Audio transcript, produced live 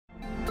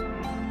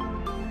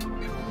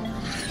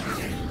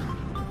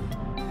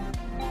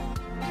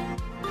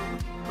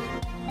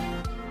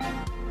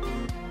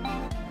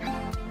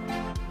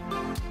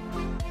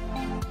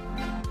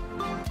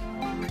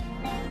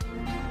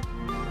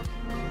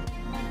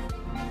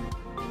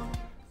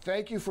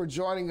Thank you for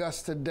joining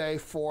us today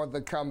for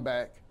The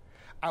Comeback.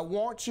 I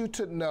want you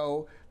to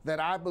know that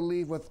I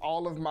believe with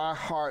all of my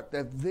heart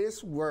that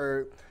this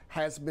word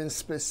has been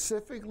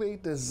specifically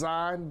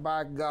designed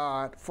by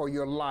God for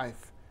your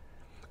life.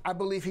 I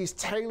believe He's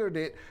tailored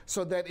it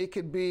so that it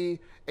could be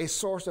a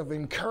source of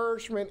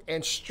encouragement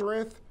and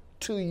strength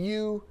to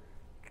you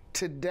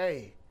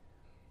today.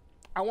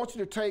 I want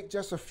you to take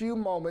just a few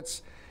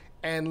moments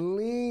and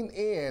lean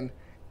in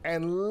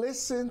and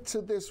listen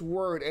to this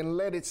word and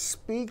let it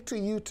speak to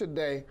you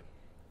today.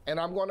 And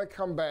I'm going to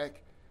come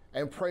back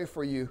and pray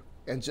for you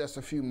in just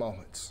a few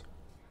moments.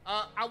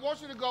 I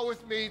want you to go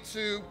with me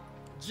to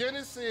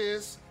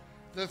Genesis,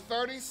 the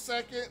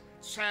 32nd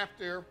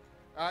chapter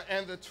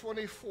and the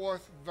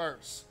 24th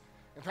verse.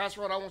 And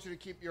Pastor Rod, I want you to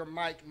keep your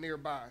mic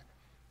nearby.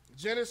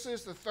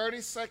 Genesis, the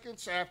 32nd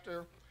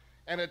chapter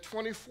and the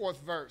 24th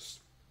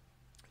verse.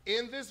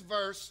 In this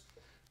verse,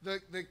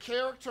 the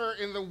character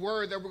in the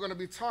word that we're going to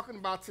be talking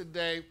about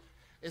today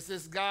is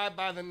this guy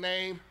by the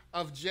name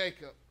of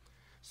Jacob.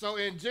 So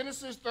in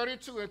Genesis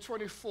 32 and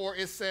 24,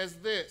 it says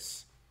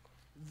this: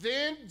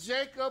 Then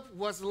Jacob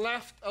was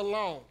left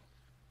alone,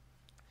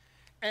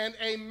 and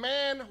a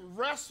man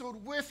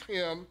wrestled with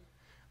him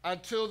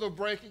until the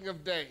breaking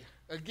of day.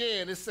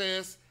 Again, it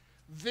says,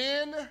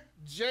 then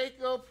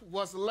Jacob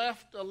was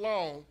left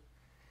alone,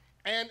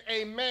 and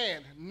a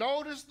man.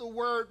 Notice the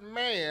word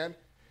man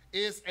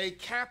is a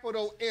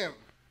capital M.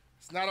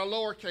 It's not a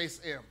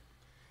lowercase m.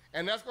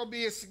 And that's going to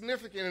be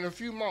significant in a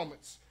few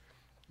moments.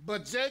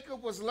 But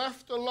Jacob was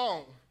left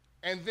alone,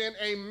 and then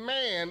a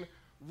man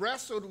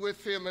wrestled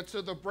with him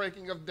until the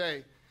breaking of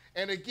day.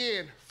 And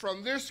again,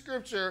 from this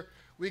scripture,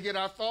 we get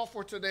our thought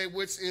for today,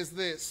 which is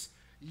this: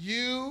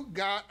 you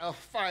got a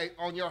fight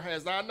on your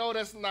hands. Now, I know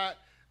that's not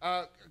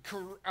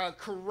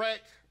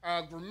correct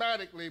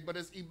grammatically, but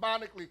it's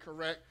ebonically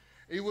correct.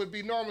 It would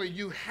be normally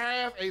you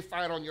have a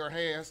fight on your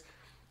hands,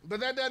 but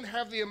that doesn't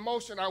have the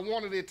emotion I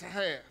wanted it to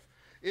have.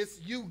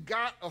 It's you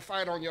got a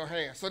fight on your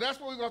hands. So that's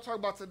what we're going to talk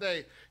about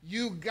today.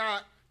 You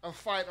got a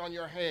fight on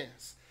your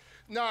hands.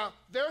 Now,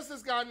 there's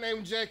this guy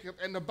named Jacob,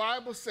 and the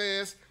Bible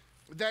says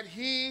that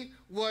he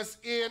was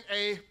in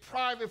a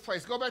private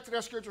place. Go back to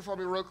that scripture for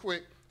me real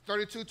quick,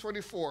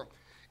 32:24.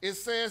 It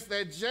says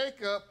that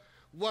Jacob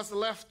was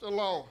left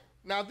alone.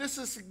 Now, this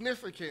is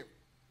significant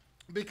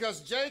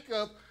because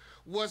Jacob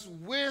was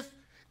with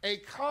a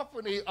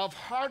company of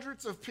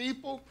hundreds of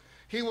people.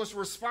 He was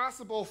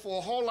responsible for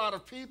a whole lot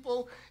of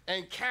people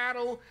and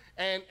cattle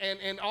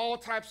and all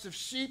types of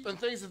sheep and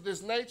things of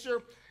this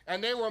nature.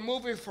 And they were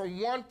moving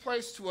from one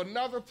place to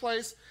another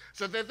place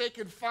so that they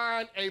could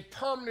find a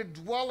permanent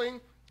dwelling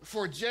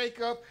for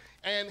Jacob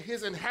and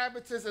his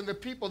inhabitants and the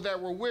people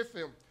that were with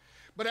him.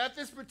 But at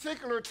this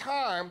particular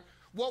time,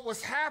 what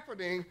was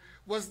happening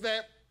was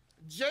that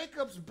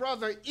Jacob's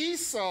brother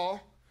Esau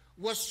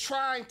was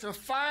trying to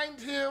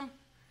find him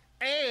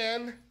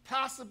and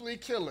possibly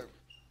kill him.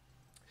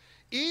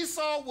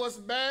 Esau was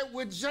mad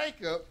with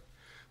Jacob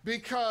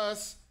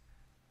because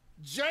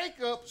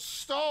Jacob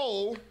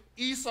stole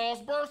Esau's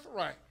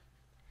birthright.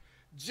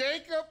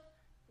 Jacob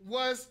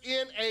was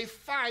in a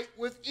fight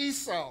with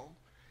Esau.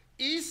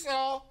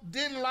 Esau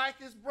didn't like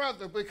his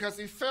brother because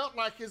he felt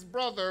like his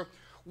brother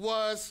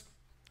was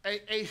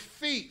a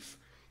thief,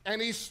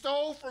 and he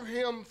stole from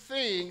him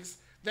things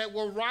that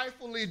were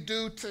rightfully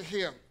due to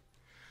him.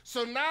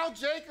 So now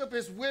Jacob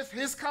is with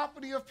his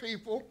company of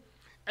people,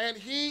 and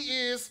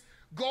he is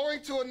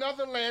going to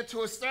another land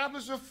to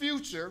establish a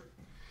future.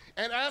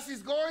 And as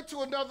he's going to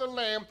another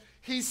land,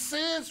 he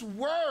sends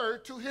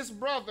word to his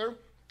brother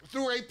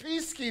through a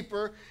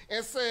peacekeeper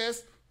and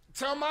says,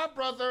 tell my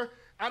brother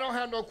I don't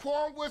have no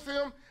quarrel with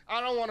him.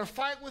 I don't want to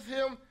fight with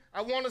him.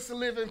 I want us to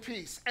live in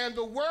peace. And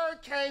the word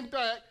came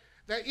back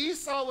that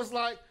Esau was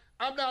like,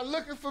 I'm not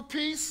looking for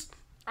peace.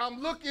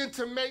 I'm looking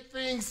to make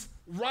things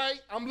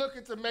right. I'm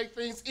looking to make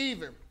things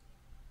even.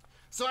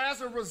 So as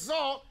a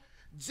result,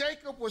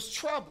 Jacob was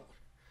troubled.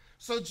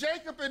 So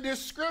Jacob in this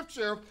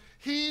scripture,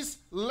 he's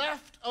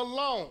left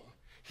alone.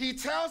 He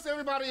tells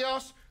everybody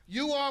else,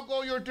 you all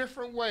go your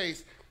different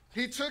ways.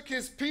 He took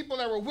his people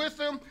that were with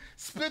him,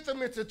 split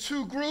them into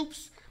two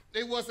groups.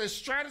 It was a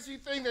strategy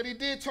thing that he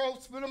did,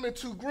 split them in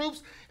two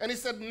groups. And he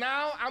said,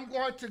 now I'm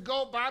going to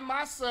go by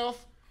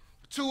myself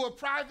to a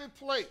private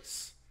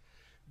place.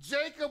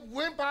 Jacob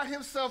went by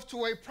himself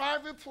to a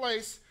private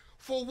place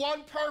for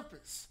one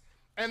purpose.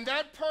 And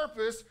that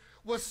purpose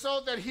was so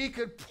that he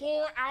could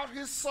pour out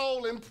his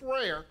soul in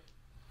prayer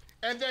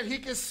and that he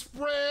could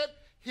spread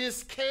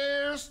his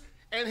cares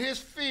and his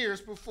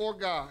fears before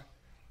God.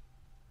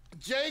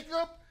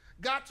 Jacob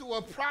got to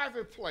a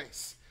private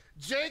place.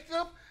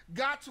 Jacob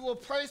got to a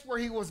place where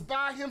he was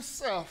by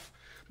himself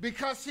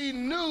because he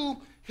knew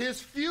his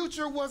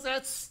future was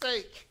at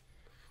stake.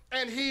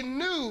 And he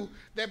knew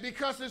that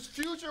because his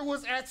future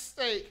was at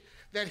stake,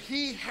 that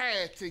he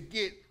had to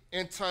get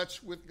in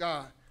touch with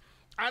God.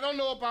 I don't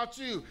know about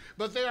you,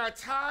 but there are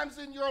times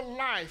in your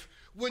life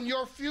when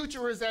your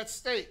future is at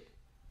stake.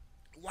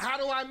 How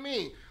do I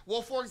mean?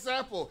 Well, for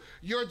example,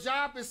 your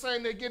job is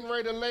saying they're getting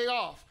ready to lay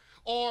off,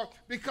 or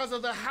because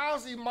of the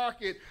housing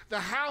market, the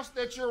house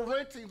that you're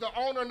renting, the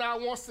owner now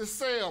wants to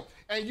sell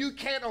and you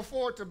can't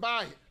afford to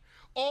buy it.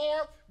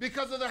 Or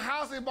because of the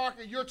housing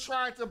market, you're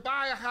trying to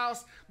buy a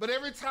house, but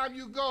every time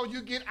you go,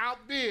 you get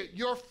outbid.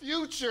 Your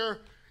future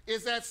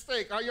is at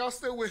stake. Are y'all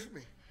still with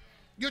me?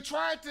 You're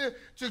trying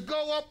to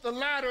go up the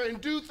ladder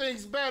and do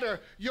things better.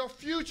 Your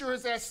future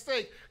is at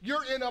stake.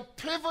 You're in a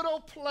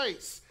pivotal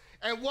place.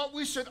 And what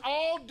we should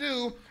all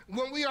do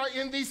when we are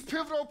in these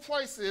pivotal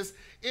places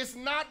is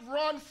not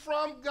run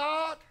from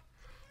God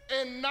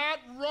and not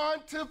run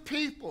to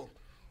people.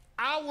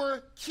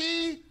 Our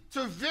key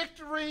to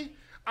victory,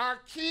 our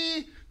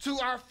key to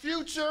our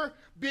future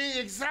being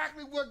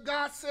exactly what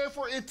God said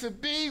for it to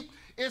be,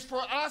 is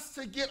for us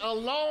to get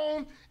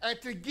alone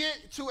and to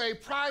get to a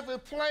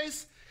private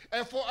place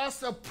and for us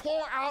to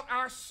pour out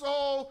our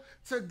soul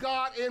to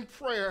God in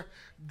prayer.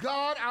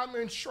 God, I'm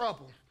in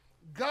trouble.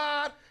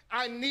 God,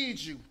 I need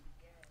you.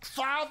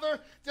 Father,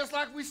 just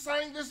like we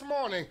sang this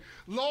morning,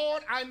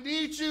 Lord, I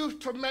need you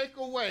to make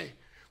a way.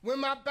 When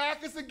my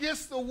back is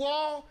against the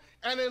wall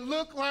and it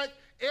looked like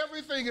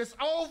everything is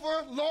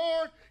over,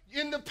 Lord,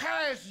 in the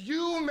past,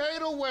 you made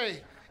a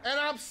way. And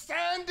I'm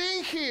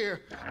standing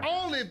here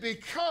only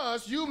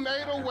because you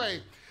made a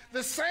way.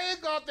 The same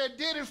God that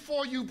did it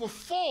for you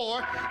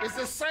before is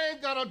the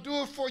same God will do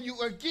it for you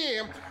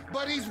again,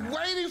 but he's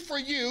waiting for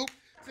you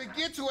to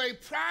get to a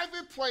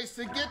private place,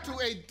 to get to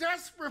a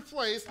desperate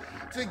place,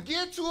 to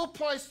get to a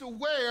place to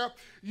where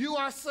you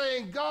are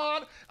saying,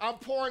 God, I'm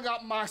pouring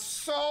out my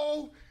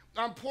soul,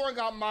 I'm pouring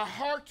out my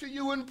heart to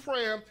you in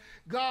prayer.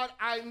 God,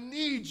 I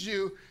need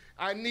you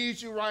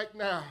right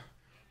now.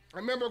 I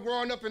remember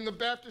growing up in the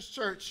Baptist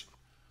church,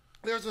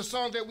 there's a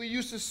song that we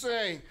used to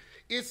sing.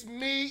 It's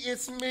me,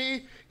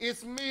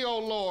 oh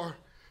Lord,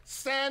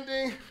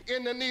 standing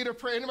in the need of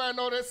prayer. Anybody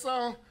know that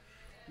song?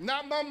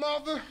 Not my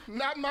mother,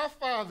 not my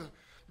father,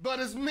 but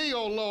it's me,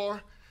 oh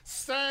Lord,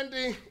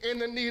 standing in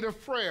the need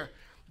of prayer.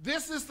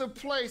 This is the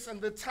place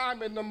and the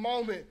time and the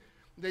moment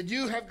that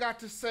you have got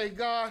to say,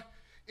 God,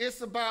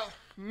 it's about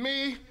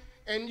me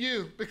and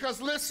you.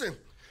 Because listen,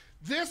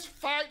 this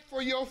fight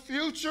for your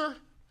future,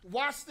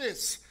 watch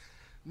this.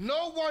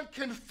 No one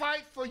can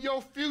fight for your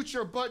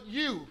future but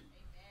you.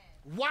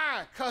 Amen.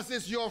 Why? Because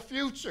it's your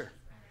future.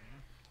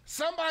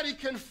 Somebody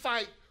can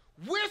fight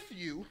with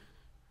you,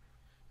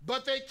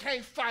 but they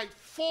can't fight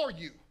for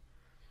you.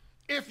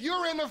 If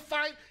you're in a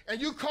fight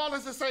and you call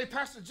us and say,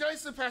 Pastor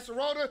Jason, Pastor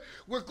Rhoda,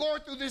 we're going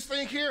through this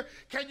thing here,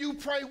 can you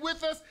pray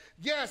with us?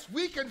 Yes,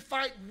 we can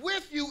fight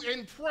with you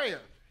in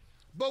prayer,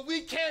 but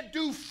we can't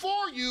do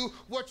for you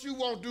what you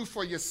won't do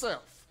for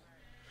yourself.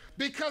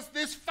 Because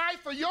this fight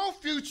for your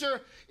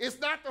future is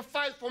not the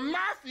fight for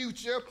my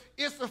future,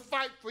 it's the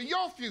fight for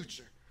your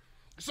future.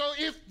 So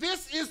if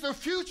this is the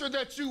future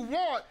that you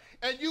want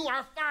and you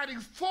are fighting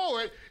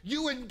for it,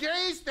 you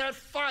engage that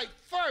fight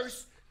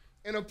first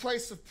in a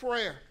place of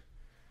prayer,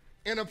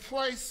 in a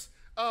place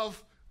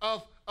of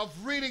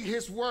reading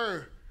his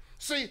word.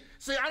 See,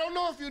 I don't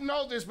know if you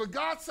know this, but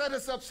God set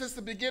us up since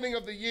the beginning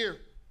of the year.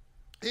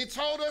 He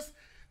told us,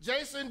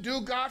 Jason, do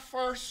God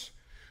first.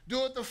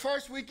 Do it the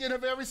first weekend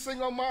of every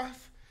single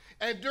month.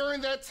 And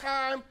during that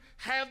time,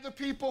 have the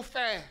people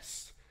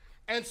fast.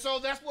 And so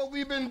that's what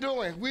we've been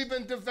doing. We've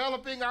been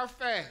developing our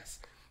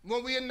fast.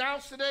 When we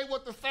announced today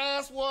what the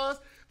fast was,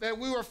 that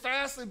we were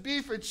fasting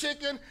beef and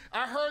chicken,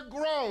 I heard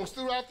groans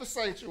throughout the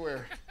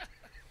sanctuary.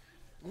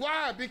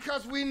 Why?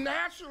 Because we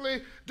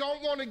naturally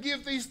don't want to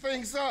give these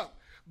things up.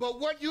 But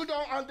what you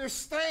don't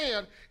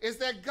understand is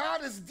that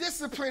God is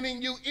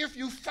disciplining you if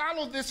you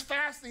follow this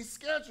fasting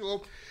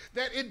schedule,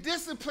 that it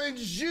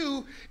disciplines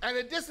you and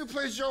it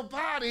disciplines your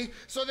body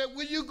so that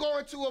when you go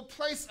into a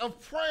place of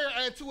prayer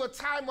and to a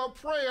time of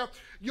prayer,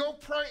 your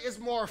prayer is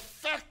more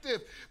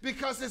effective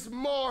because it's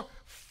more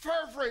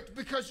fervent,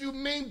 because you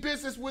mean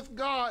business with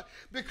God,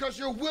 because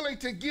you're willing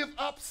to give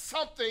up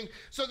something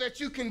so that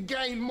you can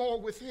gain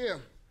more with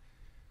him.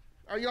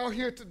 Are y'all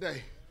here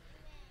today?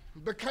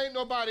 But can't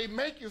nobody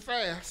make you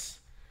fast.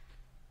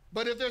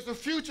 But if there's a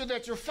future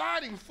that you're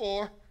fighting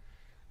for,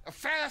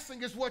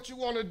 fasting is what you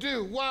want to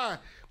do. Why?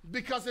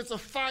 Because it's a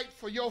fight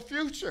for your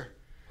future.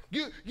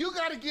 You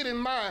got to get in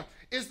mind,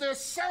 is there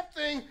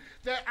something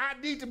that I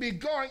need to be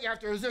going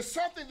after? Is there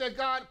something that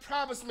God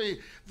promised me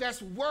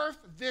that's worth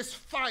this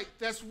fight,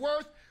 that's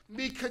worth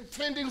me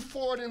contending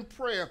for it in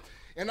prayer?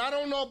 And I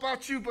don't know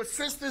about you, but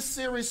since this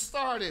series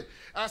started,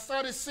 I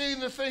started seeing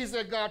the things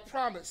that God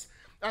promised.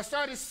 I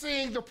started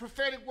seeing the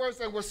prophetic words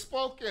that were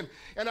spoken,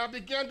 and I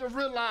began to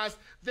realize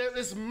there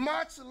is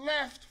much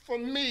left for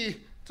me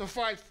to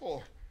fight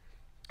for.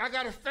 I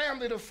got a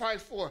family to fight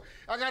for.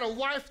 I got a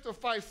wife to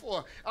fight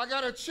for. I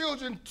got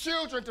children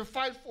to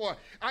fight for.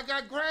 I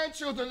got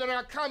grandchildren that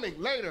are coming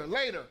later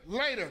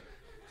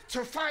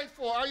to fight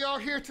for. Are y'all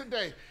here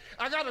today?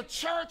 I got a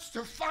church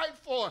to fight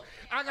for.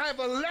 I have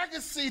a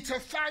legacy to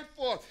fight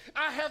for.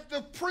 I have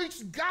the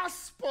preached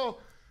gospel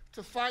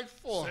to fight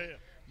for.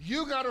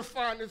 You got to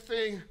find the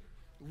thing,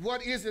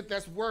 what is it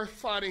that's worth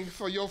fighting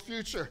for your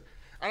future?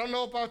 I don't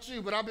know about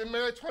you, but I've been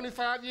married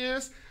 25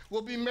 years.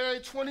 We'll be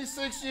married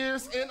 26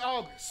 years in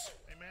August.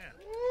 Amen.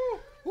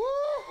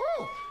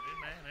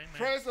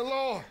 Praise the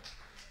Lord.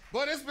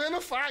 But it's been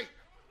a fight.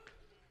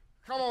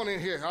 Come on in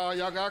here. Oh,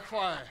 y'all got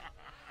quiet.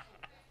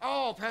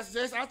 Oh,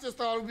 Pastor Jason, I just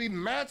thought it would be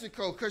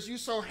magical because you're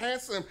so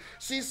handsome,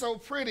 she's so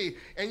pretty,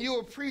 and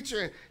you're a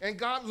preacher, and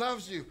God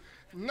loves you.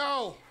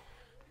 No,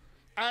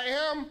 I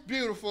am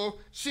beautiful.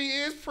 She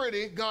is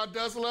pretty. God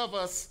does love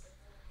us.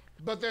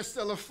 But there's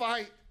still a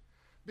fight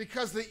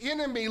because the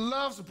enemy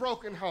loves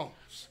broken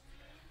homes.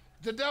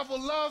 The devil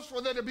loves for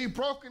there to be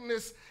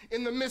brokenness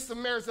in the midst of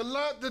marriage.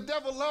 The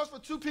devil loves for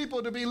two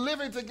people to be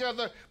living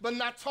together but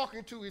not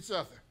talking to each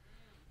other.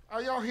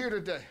 Are y'all here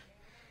today?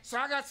 So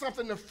I got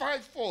something to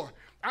fight for.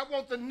 I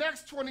want the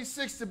next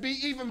 26 to be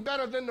even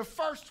better than the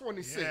first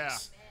 26. Yeah.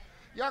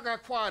 Y'all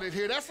got quiet in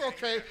here. That's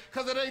okay,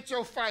 because it ain't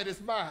your fight, it's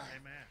mine.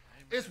 Amen.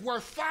 It's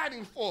worth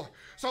fighting for.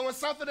 So when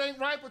something ain't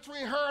right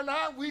between her and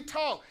I, we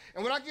talk.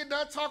 And when I get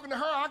done talking to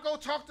her, I go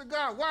talk to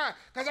God. Why?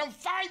 Because I'm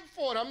fighting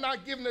for it. I'm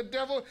not giving the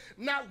devil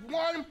not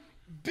one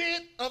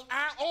bit of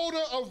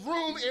iota of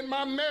room in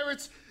my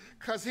marriage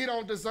because he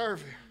don't deserve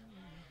it.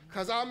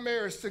 Because our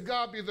marriage, to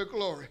God be the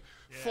glory.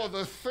 For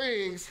the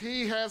things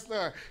he has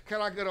done.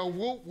 Can I get a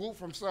whoop whoop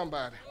from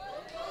somebody?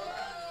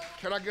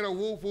 Can I get a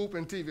whoop whoop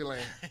in TV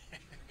land?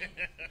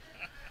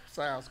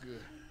 Sounds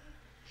good.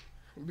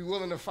 Be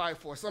willing to fight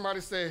for it.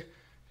 Somebody say,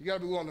 you got to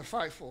be willing to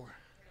fight for it.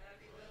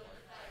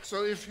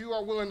 So if you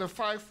are willing to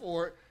fight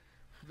for it,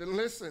 then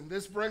listen,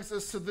 this brings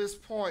us to this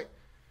point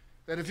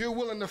that if you're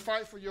willing to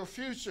fight for your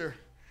future,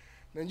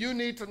 then you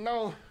need to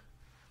know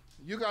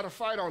you got a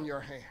fight on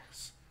your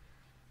hands.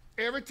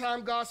 Every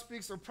time God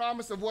speaks a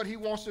promise of what he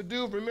wants to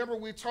do, remember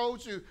we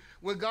told you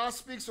when God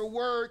speaks a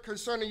word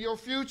concerning your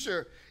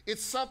future,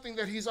 it's something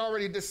that he's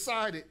already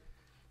decided.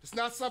 It's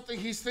not something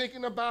he's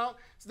thinking about.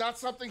 It's not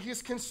something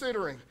he's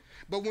considering.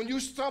 But when you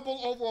stumble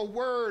over a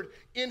word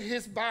in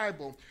his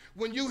Bible,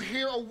 when you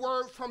hear a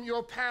word from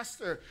your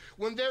pastor,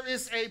 when there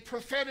is a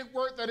prophetic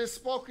word that is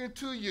spoken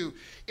to you,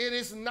 it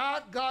is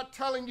not God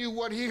telling you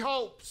what he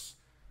hopes.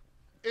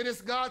 It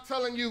is God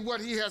telling you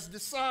what he has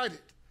decided.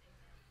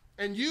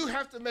 And you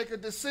have to make a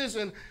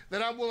decision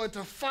that I'm willing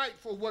to fight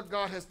for what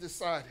God has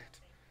decided.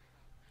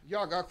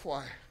 Y'all got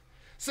quiet.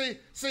 See,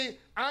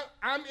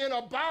 I'm in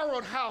a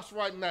borrowed house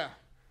right now.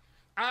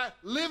 I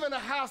live in a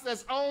house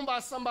that's owned by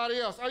somebody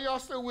else. Are y'all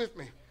still with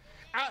me?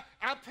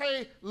 I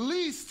pay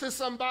lease to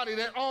somebody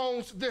that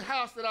owns the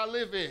house that I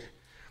live in.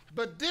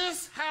 But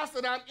this house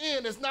that I'm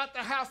in is not the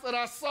house that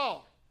I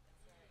saw.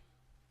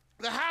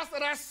 The house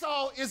that I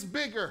saw is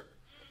bigger.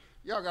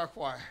 Y'all got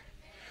quiet.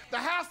 The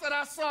house that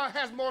I saw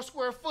has more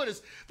square footage.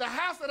 The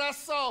house that I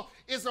saw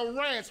is a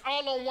ranch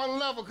all on one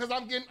level because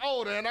I'm getting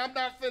older and I'm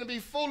not finna be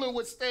fooling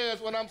with stairs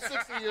when I'm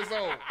 60 years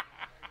old.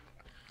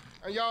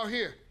 Are y'all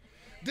here?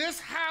 This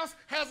house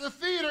has a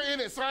theater in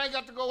it, so I ain't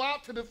got to go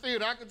out to the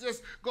theater. I could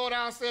just go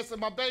downstairs to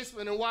my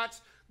basement and watch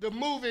the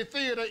movie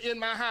theater in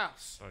my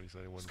house.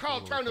 It's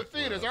called Turner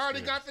Theaters. I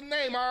already got the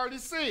name. I already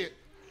see it.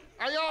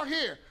 Are y'all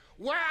here?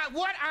 What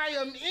I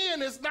am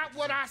in is not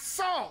what I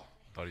saw.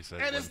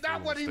 And it's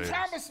not what he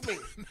promised me.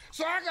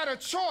 So I got a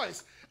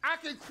choice. I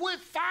can quit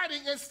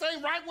fighting and stay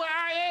right where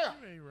I am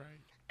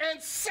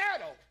and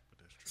settle.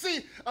 See,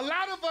 a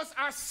lot of us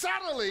are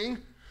settling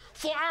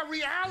for our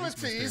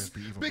realities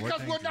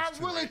because we're not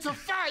willing to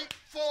fight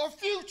for a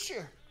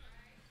future.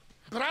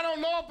 But I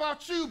don't know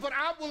about you, but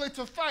I'm willing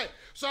to fight.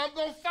 So I'm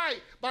going to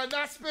fight by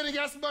not spending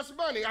as much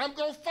money. I'm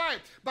going to fight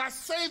by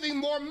saving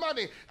more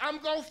money. I'm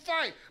going to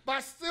fight by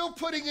still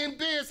putting in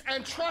bids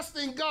and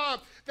trusting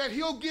God that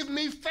he'll give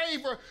me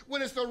favor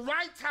when it's the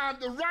right time,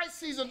 the right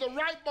season, the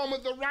right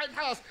moment, the right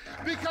house.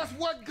 Because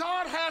what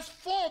God has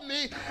for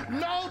me,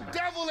 no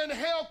devil in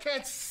hell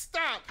can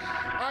stop.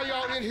 Are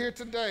y'all in here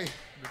today?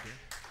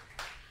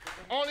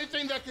 Only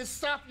thing that can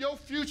stop your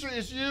future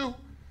is you.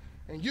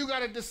 And you got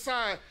to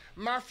decide,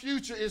 my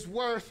future is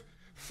worth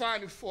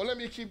fighting for. Let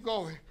me keep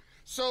going.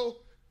 So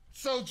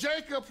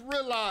Jacob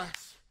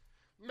realized,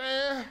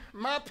 man,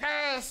 my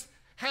past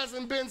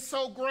hasn't been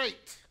so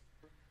great.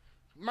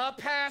 My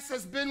past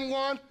has been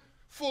one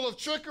full of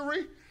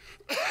trickery.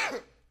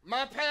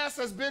 My past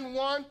has been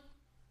one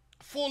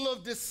full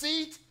of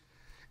deceit.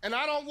 And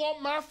I don't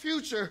want my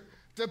future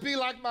to be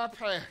like my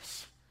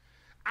past.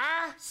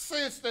 I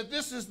sense that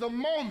this is the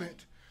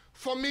moment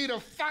for me to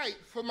fight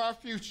for my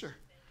future.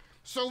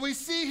 So we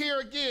see here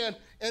again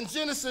in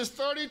Genesis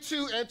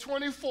 32 and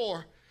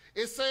 24,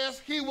 it says,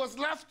 he was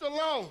left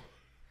alone,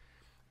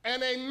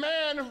 and a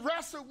man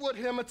wrestled with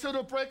him until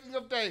the breaking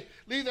of day.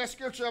 Leave that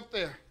scripture up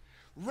there.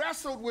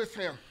 Wrestled with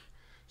him.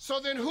 So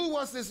then who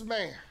was this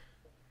man?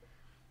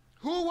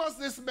 Who was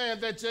this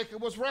man that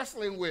Jacob was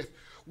wrestling with?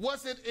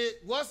 Was it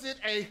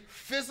a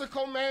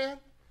physical man?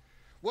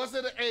 Was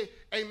it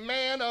a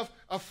man of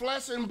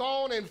flesh and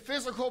bone and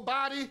physical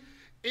body?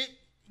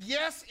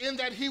 Yes, in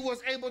that he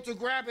was able to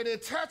grab it and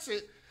touch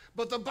it,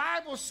 but the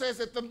Bible says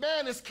that the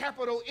man is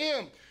capital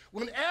M.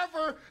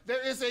 Whenever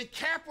there is a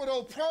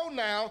capital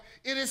pronoun,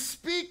 it is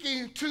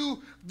speaking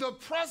to the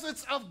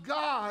presence of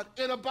God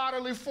in a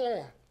bodily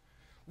form.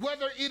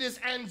 Whether it is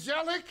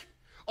angelic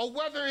or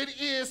whether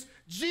it is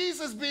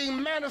Jesus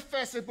being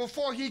manifested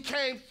before he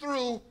came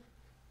through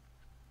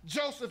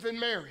Joseph and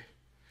Mary.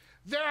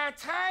 There are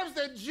times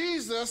that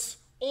Jesus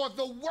or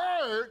the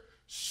Word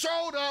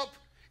showed up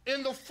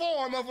in the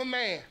form of a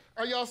man.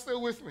 Are y'all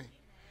still with me?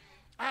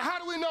 How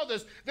do we know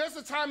this? There's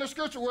a time in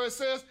Scripture where it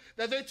says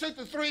that they took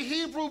the 3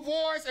 Hebrew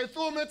boys and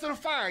threw them into the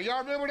fire.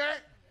 Y'all remember that?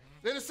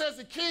 Then it says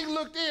the king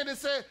looked in and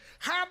said,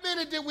 how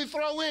many did we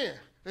throw in?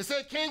 They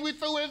said, king, we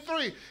threw in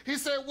 3. He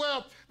said,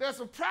 well, there's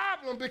a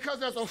problem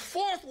because there's a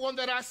 4th one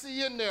that I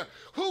see in there.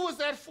 Who was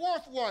that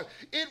 4th one?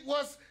 It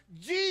was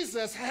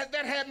Jesus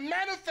that had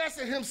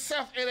manifested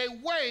himself in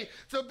a way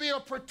to be a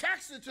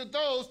protection to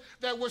those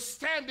that were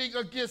standing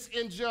against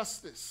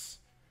injustice.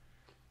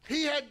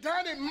 He had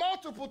done it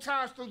multiple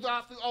times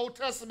throughout the Old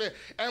Testament,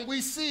 and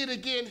we see it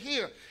again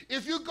here.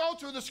 If you go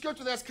to the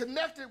scripture that's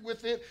connected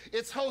with it,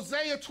 it's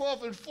Hosea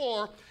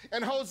 12:4,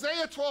 and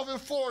Hosea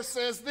 12:4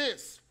 says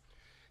this: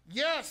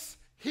 yes,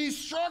 he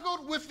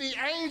struggled with the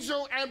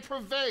angel and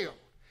prevailed.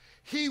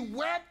 He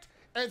wept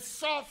and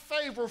sought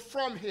favor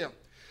from him.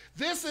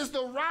 This is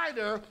the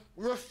writer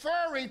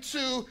referring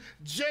to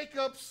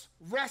Jacob's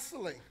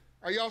wrestling.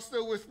 Are y'all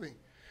still with me?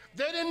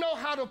 They didn't know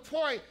how to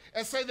point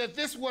and say that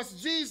this was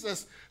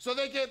Jesus, so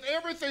they gave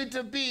everything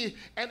to be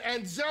an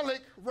angelic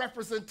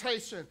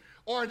representation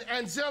or an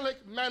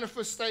angelic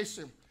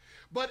manifestation.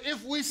 But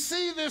if we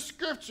see this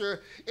scripture,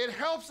 it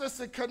helps us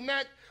to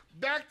connect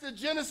back to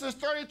Genesis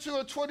 32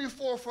 and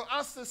 24 for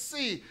us to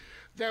see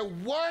that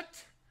what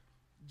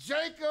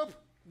Jacob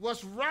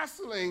was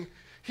wrestling,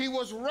 he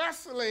was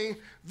wrestling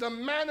the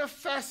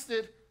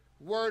manifested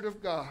Word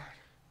of God.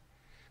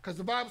 Because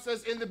the Bible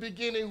says in the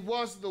beginning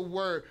was the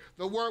Word.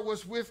 The Word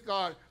was with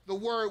God. The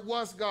Word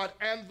was God.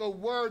 And the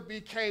Word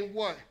became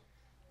what?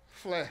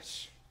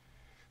 Flesh.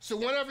 So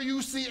whenever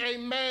you see a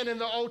man in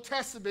the Old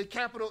Testament,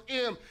 capital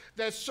M,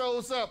 that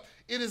shows up,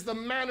 it is the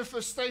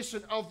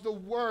manifestation of the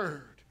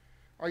Word.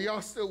 Are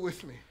y'all still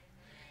with me?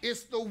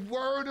 It's the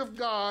Word of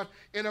God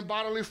in a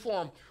bodily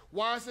form.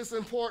 Why is this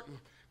important?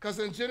 Because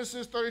in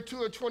Genesis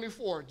 32 and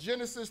 24,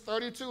 Genesis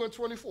 32 and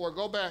 24,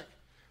 go back.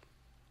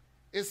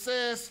 It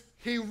says,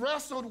 he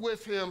wrestled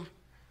with him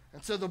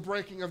until the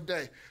breaking of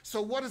day.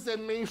 So what does that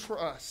mean for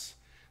us?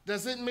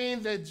 Does it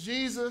mean that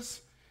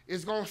Jesus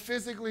is going to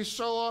physically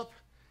show up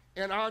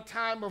in our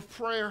time of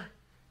prayer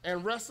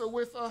and wrestle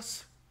with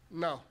us?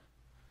 No.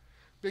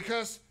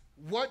 Because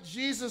what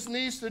Jesus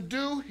needs to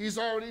do, he's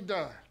already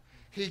done.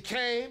 He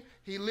came,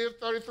 he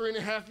lived 33 and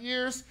a half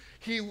years,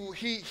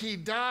 he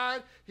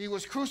died, he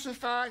was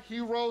crucified, he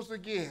rose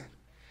again.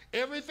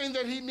 Everything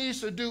that he needs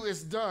to do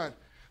is done.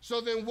 So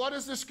then what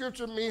does the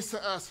scripture mean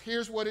to us?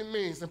 Here's what it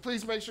means, and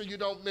please make sure you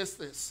don't miss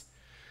this.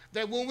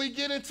 That when we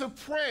get into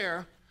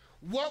prayer,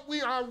 what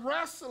we are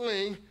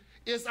wrestling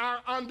is our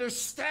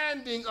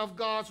understanding of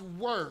God's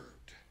Word.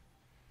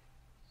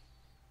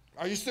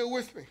 Are you still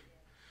with me?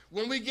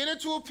 When we get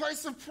into a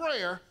place of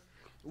prayer,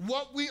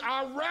 what we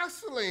are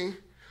wrestling,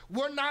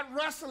 we're not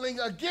wrestling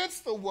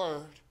against the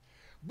Word,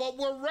 but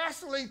we're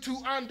wrestling to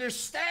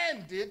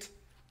understand it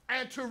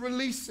and to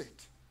release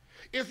it.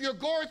 If you're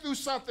going through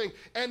something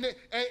and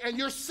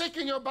you're sick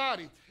in your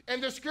body,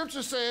 and the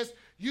scripture says,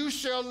 you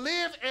shall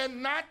live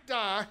and not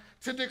die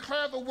to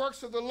declare the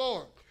works of the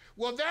Lord.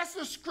 Well, that's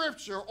the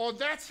scripture, or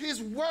that's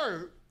his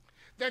word,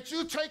 that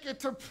you take it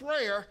to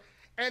prayer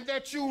and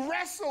that you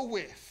wrestle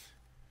with.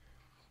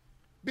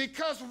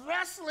 Because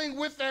wrestling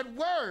with that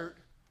word,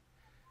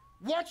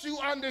 once you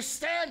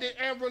understand it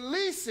and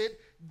release it,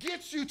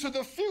 gets you to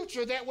the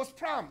future that was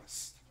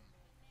promised.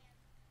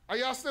 Are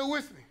y'all still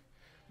with me?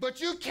 But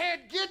you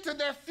can't get to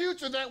that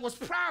future that was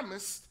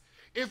promised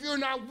if you're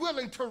not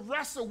willing to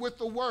wrestle with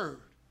the Word.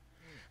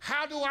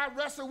 How do I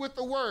wrestle with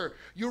the Word?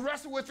 You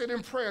wrestle with it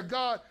in prayer.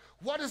 God,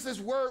 what does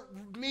this Word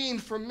mean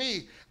for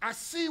me? I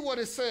see what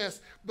it says,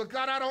 but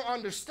God, I don't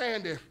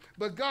understand it.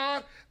 But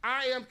God,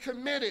 I am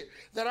committed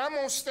that I'm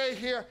going to stay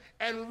here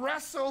and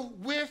wrestle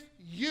with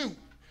you,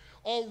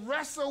 or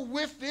wrestle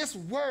with this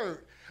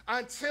Word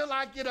until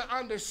I get an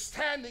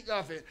understanding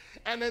of it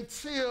and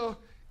until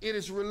it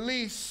is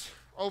released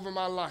over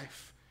my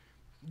life.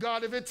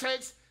 God, if it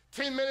takes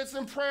 10 minutes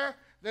in prayer,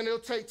 then it'll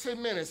take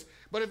 10 minutes.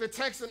 But if it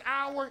takes an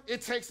hour,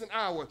 it takes an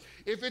hour.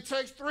 If it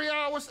takes 3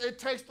 hours, it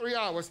takes 3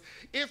 hours.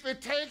 If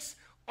it takes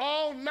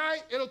all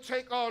night, it'll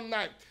take all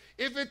night.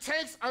 If it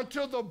takes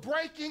until the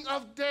breaking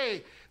of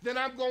day, then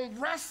I'm going to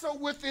wrestle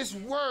with this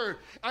word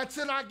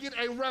until I get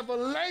a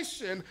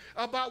revelation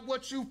about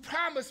what you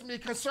promised me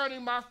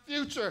concerning my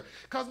future.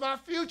 Because my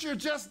future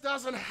just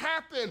doesn't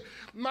happen.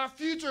 My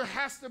future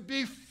has to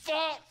be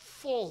fought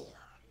for.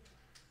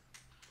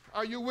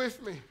 Are you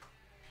with me?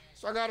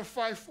 So I got to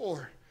fight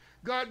for it.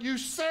 God, you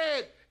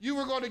said you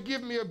were going to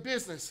give me a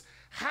business.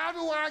 How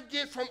do I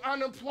get from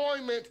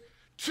unemployment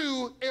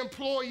to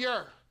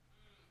employer?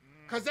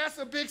 Because that's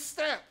a big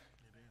step.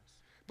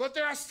 But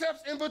there are steps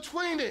in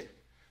between it.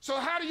 So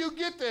how do you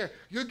get there?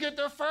 You get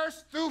there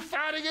first through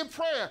fighting in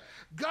prayer.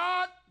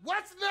 God,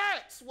 what's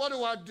next? What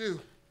do I do?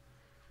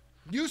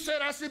 You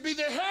said I should be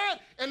the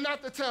head and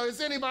not the tail. Is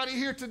anybody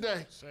here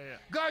today? Say it.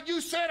 God, you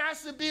said I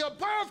should be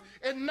above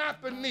and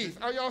not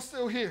beneath. Are y'all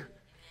still here?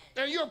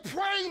 And you're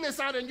praying this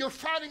out and you're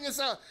fighting this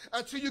out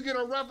until you get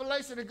a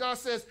revelation that God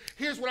says,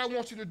 here's what I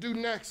want you to do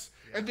next.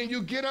 Yeah. And then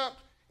you get up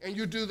and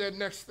you do that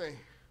next thing.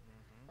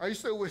 Are you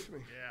still with me?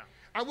 Yeah.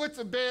 I went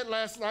to bed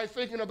last night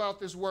thinking about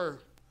this word.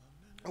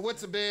 I went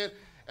to bed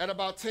at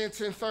about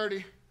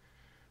 10:30,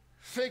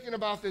 thinking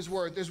about this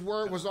word. This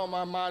word was on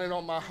my mind and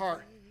on my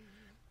heart.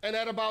 And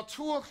at about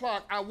 2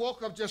 o'clock, I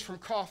woke up just from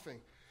coughing.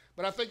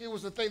 But I think it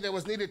was the thing that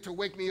was needed to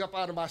wake me up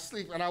out of my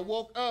sleep. And I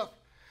woke up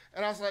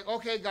and I was like,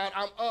 okay, God,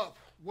 I'm up.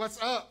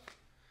 What's up?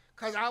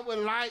 Because I would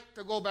like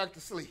to go back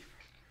to sleep.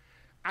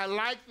 I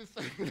like the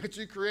thing that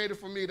you created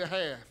for me to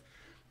have,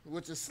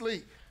 which is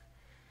sleep.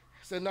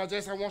 I said, no,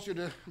 Jason, I want you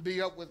to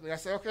be up with me. I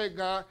said, okay,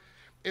 God,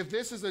 if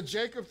this is a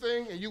Jacob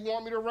thing and you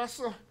want me to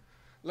wrestle,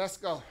 let's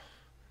go.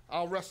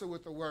 I'll wrestle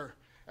with the word.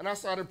 And I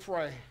started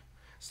praying,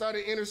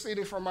 started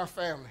interceding for my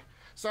family,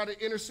 started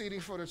interceding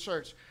for the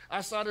church.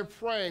 I started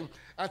praying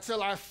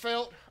until I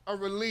felt a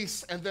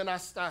release, and then I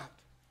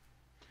stopped.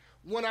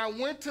 When I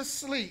went to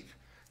sleep,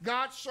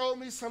 God showed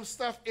me some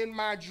stuff in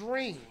my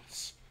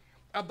dreams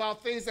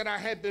about things that I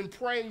had been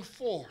praying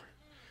for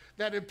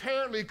that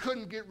apparently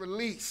couldn't get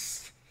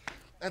released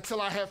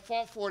until I had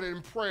fought for it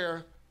in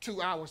prayer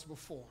 2 hours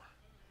before.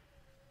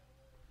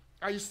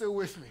 Are you still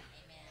with me?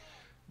 Amen.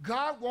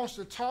 God wants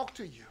to talk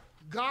to you.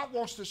 God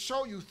wants to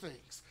show you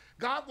things.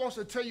 God wants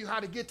to tell you how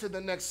to get to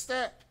the next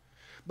step.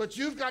 But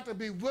you've got to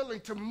be willing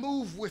to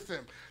move with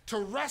him, to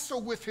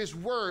wrestle with his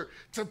word,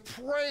 to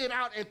pray it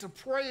out and to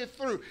pray it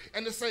through,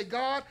 and to say,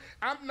 God,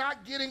 I'm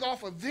not getting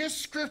off of this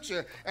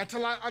scripture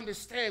until I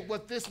understand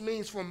what this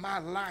means for my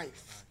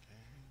life.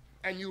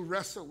 Okay. And you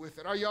wrestle with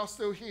it. Are y'all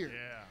still here?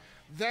 Yeah.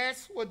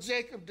 That's what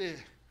Jacob did.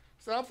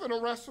 So I'm going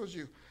to wrestle with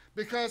you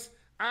because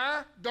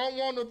I don't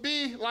want to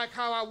be like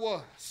how I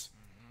was.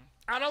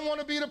 Mm-hmm. I don't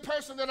want to be the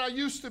person that I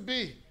used to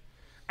be.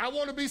 I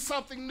want to be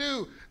something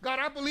new. God,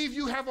 I believe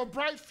you have a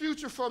bright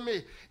future for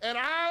me. And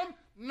I'm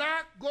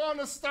not going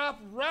to stop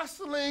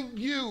wrestling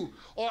you,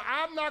 or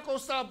I'm not going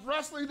to stop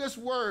wrestling this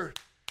word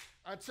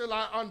until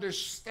I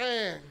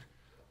understand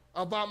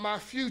about my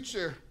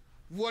future,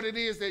 what it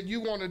is that you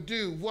want to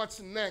do,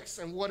 what's next,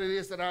 and what it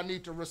is that I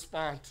need to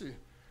respond to.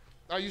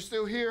 Are you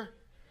still here?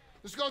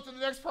 Let's go to the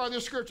next part of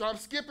the scripture. I'm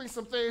skipping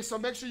some things, so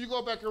make sure you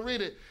go back and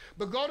read it.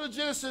 But go to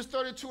Genesis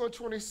 32 and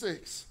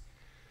 26.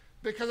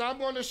 Because I'm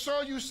going to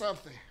show you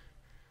something.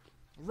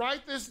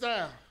 Write this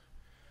down.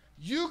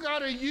 You got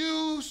to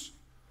use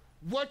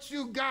what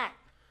you got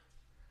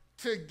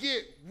to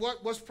get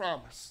what was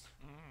promised.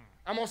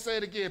 I'm going to say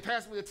it again.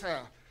 Pass me a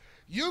towel.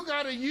 You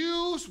got to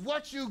use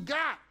what you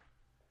got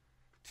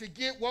to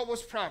get what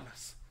was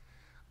promised.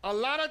 A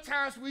lot of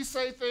times we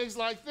say things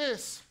like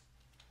this.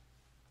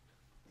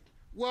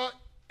 Well,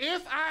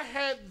 if I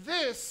had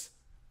this,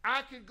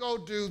 I could go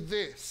do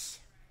this.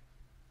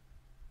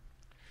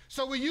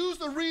 So we use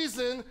the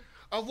reason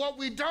of what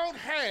we don't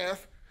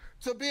have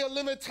to be a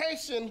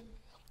limitation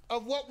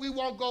of what we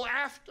won't go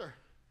after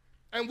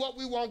and what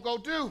we won't go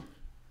do.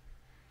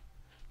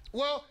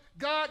 Well,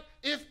 God,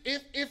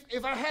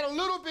 if I had a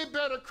little bit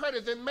better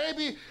credit, then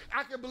maybe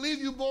I could believe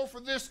you more for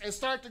this and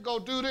start to go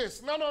do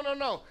this.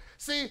 No.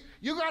 See,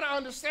 you got to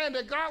understand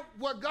that God,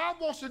 what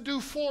God wants to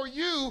do for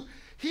you,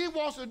 he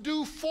wants to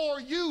do for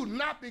you,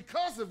 not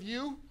because of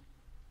you,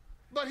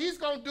 but he's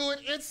going to do it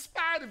in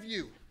spite of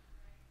you.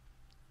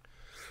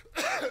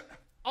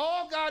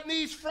 All God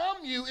needs from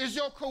you is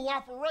your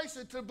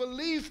cooperation to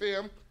believe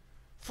him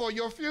for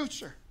your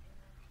future.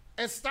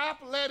 And stop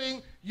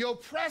letting your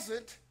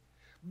present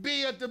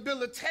be a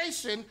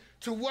debilitation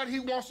to what he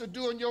wants to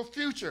do in your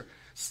future.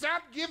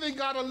 Stop giving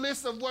God a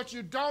list of what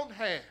you don't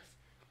have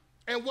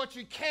and what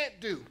you can't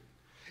do.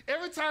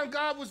 Every time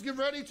God was getting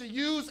ready to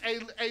use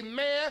a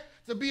man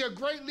to be a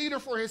great leader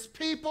for his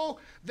people,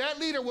 that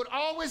leader would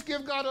always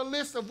give God a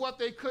list of what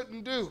they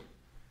couldn't do.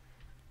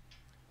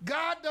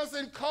 God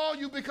doesn't call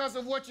you because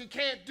of what you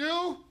can't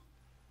do.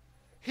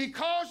 He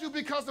calls you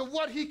because of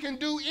what he can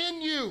do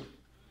in you.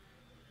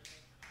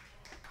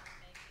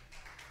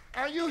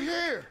 Are you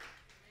here?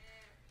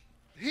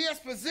 He has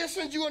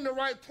positioned you in the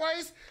right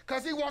place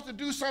because he wants to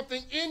do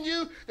something in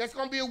you that's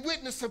going to be a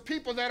witness to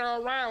people that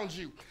are around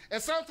you.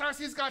 And sometimes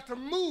he's got to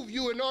move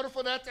you in order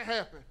for that to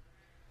happen.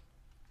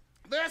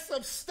 There's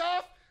some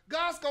stuff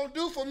God's going to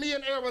do for me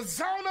in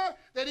Arizona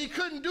that he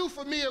couldn't do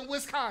for me in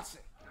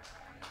Wisconsin.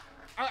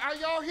 Are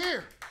y'all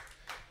here?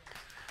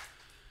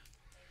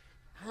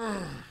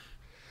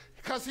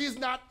 Because he's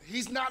not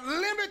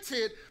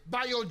limited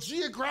by your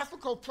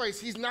geographical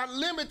place. He's not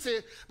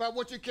limited by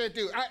what you can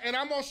do. And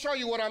I'm going to show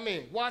you what I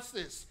mean. Watch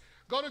this.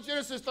 Go to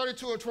Genesis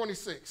 32 and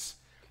 26.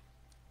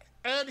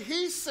 And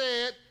he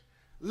said,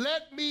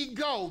 let me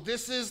go.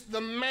 This is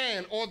the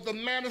man, or the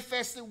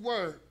manifested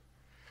word.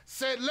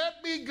 Said,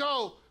 let me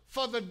go,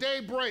 for the day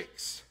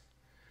breaks.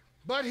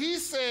 But he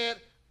said,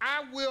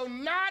 I will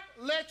not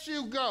let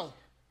you go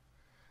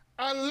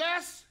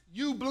unless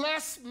you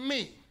bless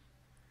me.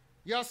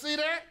 Y'all see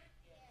that?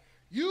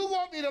 You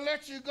want me to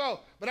let you go,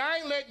 but I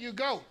ain't letting you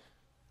go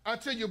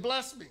until you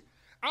bless me.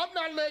 I'm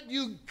not letting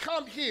you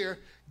come here,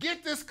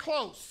 get this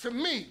close to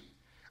me.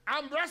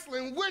 I'm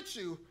wrestling with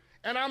you,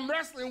 and I'm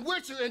wrestling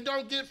with you and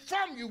don't get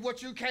from you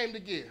what you came to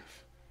give.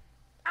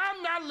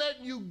 I'm not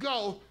letting you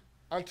go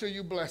until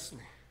you bless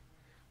me.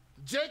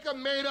 Jacob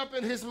made up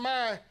in his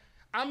mind,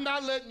 I'm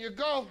not letting you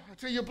go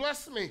until you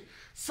bless me.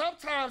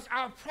 Sometimes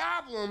our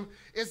problem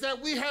is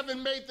that we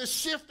haven't made the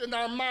shift in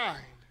our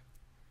mind.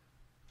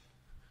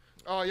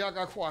 Oh, y'all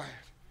got quiet.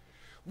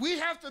 We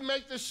have to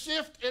make the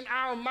shift in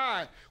our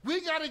mind.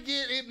 We got to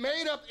get it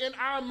made up in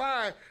our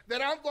mind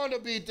that I'm going to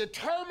be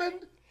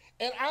determined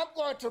and I'm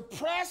going to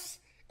press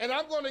and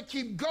I'm going to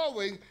keep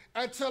going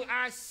until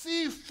I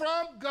see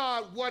from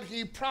God what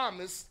he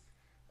promised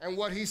and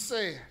what he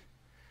said.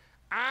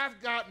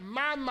 I've got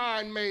my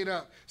mind made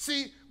up.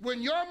 See,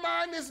 when your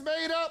mind is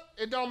made up,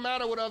 it don't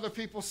matter what other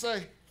people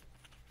say.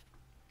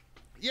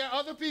 Yeah,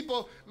 other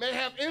people may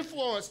have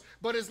influence,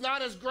 but it's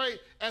not as great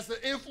as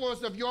the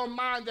influence of your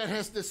mind that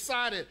has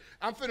decided,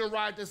 I'm finna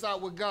ride this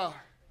out with God.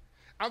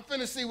 I'm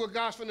finna see what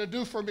God's finna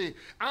do for me.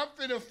 I'm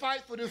finna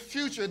fight for the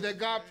future that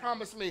God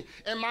promised me.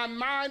 And my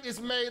mind is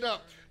made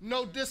up.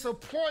 No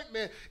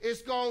disappointment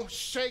is gonna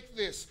shake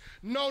this.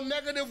 No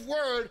negative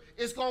word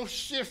is gonna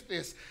shift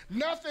this.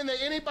 Nothing that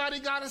anybody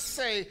gotta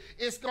say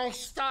is gonna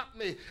stop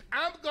me.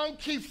 I'm gonna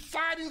keep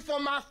fighting for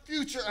my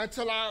future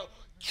until I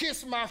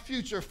kiss my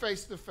future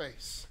face to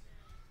face.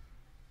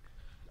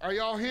 Are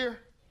y'all here?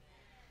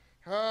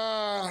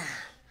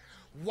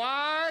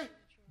 Why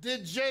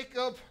did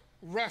Jacob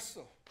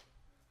wrestle?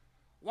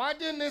 Why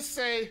didn't it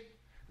say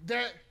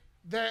that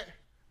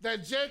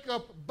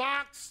Jacob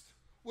boxed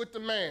with the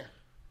man?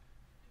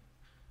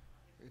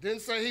 It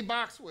didn't say he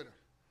boxed with him.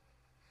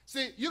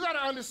 See, you got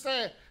to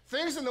understand,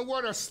 things in the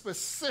word are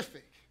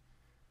specific.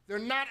 They're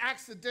not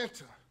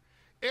accidental.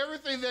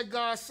 Everything that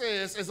God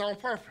says is on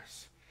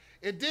purpose.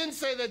 It didn't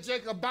say that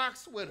Jacob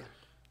boxed with him.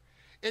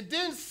 It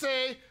didn't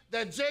say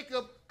that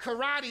Jacob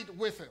karate'd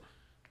with him.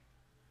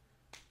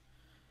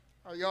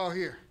 Are y'all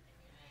here?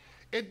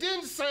 It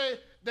didn't say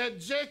that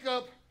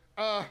Jacob,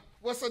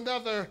 what's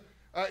another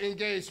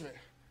engagement?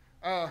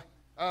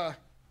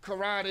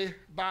 Karate,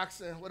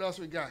 boxing, what else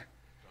we got?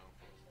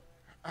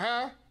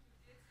 Huh?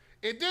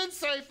 It didn't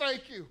say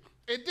thank you.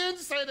 It didn't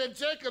say that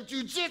Jacob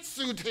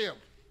jujitsu'd him.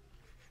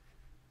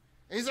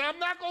 He said, I'm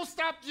not going to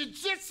stop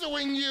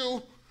jujitsuing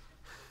you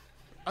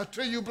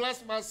until you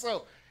bless my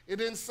soul. It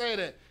didn't say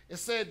that. It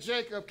said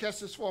Jacob,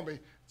 catch this for me,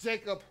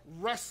 Jacob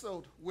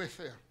wrestled with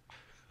him.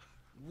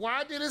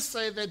 Why did it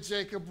say that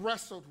Jacob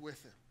wrestled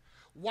with him?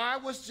 Why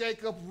was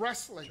Jacob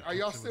wrestling? Are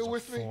y'all still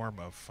with me? It was a form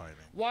of fighting.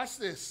 Watch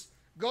this.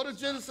 Go to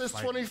Genesis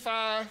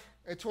 25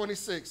 and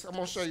 26. I'm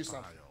going to show you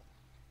something.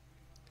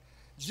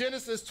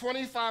 Genesis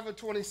 25 and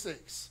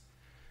 26.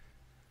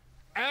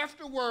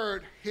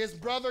 Afterward, his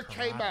brother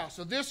came out.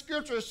 So this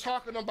scripture is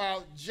talking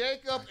about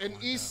Jacob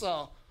and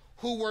Esau,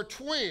 who were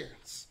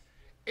twins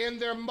in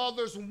their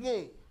mother's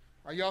womb.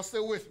 Are y'all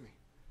still with me?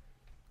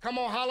 Come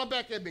on, holler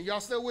back at me. Y'all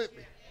still with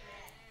me?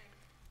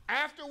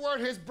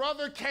 Afterward, his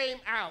brother came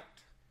out,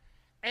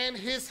 and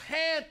his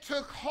hand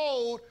took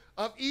hold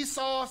of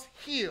Esau's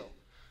heel.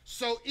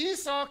 So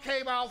Esau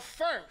came out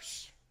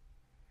first.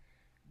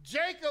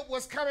 Jacob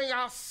was coming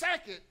out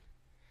second.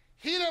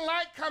 He didn't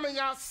like coming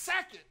out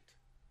second.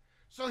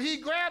 So he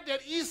grabbed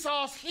at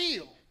Esau's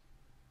heel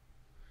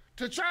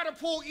to try to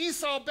pull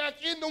Esau back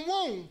in the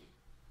womb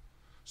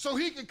so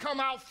he could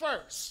come out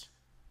first.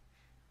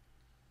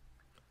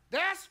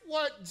 That's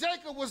what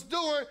Jacob was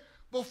doing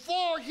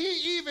before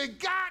he even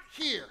got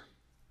here.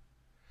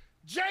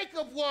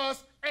 Jacob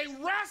was a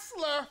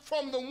wrestler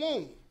from the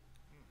womb.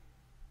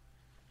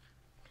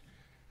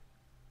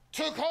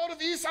 Took hold of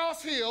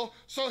Esau's heel,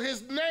 so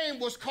his name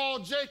was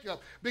called Jacob,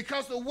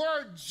 because the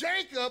word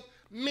Jacob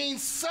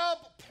means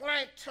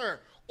supplanter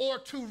or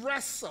to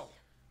wrestle.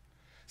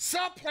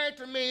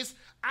 Supplanter means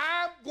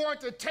I'm going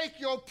to take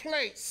your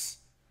place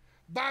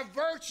by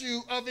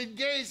virtue of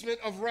engagement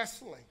of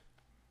wrestling.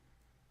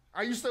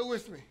 Are you still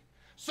with me?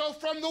 So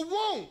from the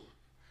womb,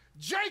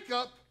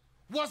 Jacob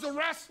was a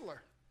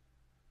wrestler.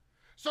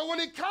 So when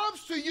it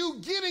comes to you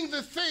getting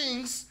the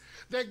things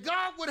that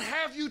God would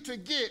have you to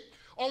get,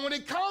 or when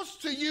it comes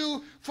to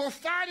you for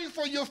fighting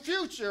for your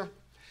future,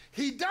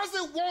 he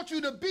doesn't want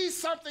you to be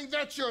something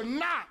that you're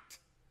not.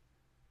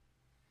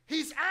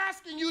 He's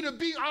asking you to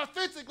be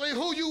authentically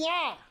who you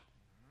are.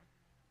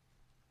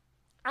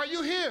 Are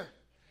you here?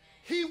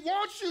 He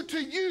wants you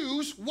to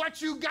use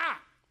what you got.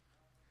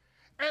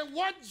 And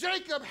what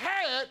Jacob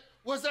had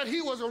was that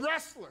he was a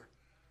wrestler.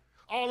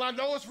 All I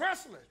know is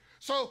wrestling.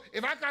 So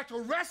if I got to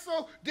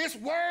wrestle this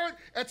word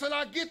until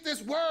I get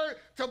this word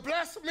to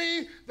bless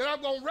me, then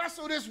I'm going to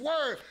wrestle this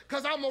word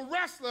because I'm a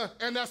wrestler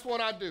and that's what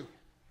I do.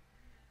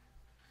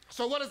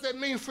 So what does that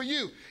mean for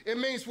you? It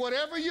means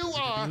whatever you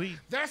are,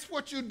 that's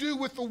what you do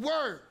with the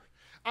word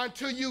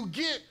until you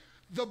get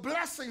the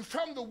blessing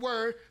from the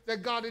word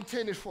that God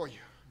intended for you.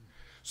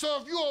 So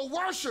if you're a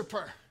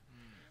worshiper,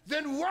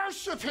 then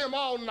worship him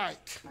all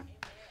night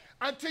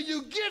until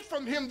you get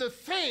from him the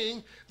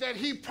thing that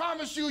he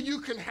promised you you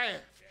can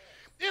have.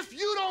 If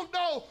you don't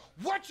know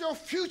what your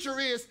future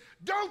is,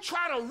 don't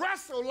try to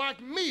wrestle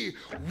like me.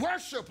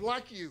 Worship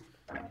like you.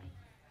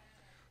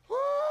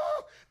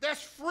 Woo!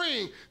 That's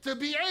freeing to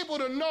be able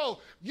to know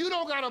you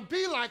don't got to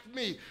be like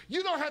me.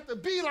 You don't have to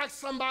be like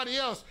somebody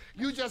else.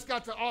 You just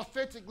got to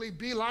authentically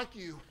be like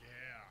you.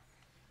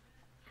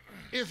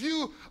 If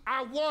you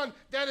are one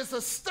that is a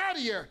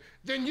studier,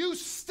 then you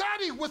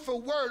study with the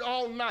word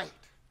all night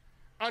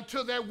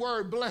until that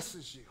word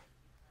blesses you.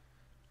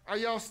 Are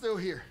y'all still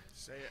here?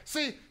 Say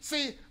it.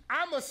 See,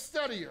 I'm a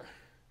studier.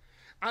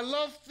 I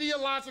love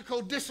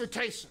theological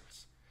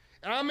dissertations.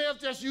 And I may have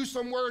just used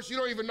some words you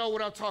don't even know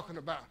what I'm talking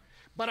about.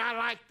 But I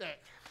like that.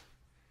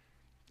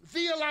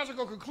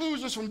 Theological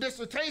conclusions from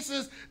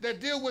dissertations that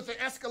deal with the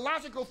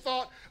eschatological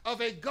thought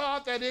of a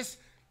God that is,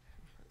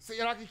 see,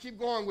 and I can keep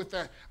going with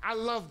that. I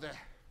love that.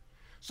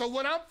 So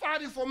when I'm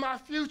fighting for my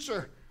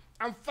future,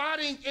 I'm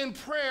fighting in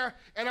prayer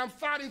and I'm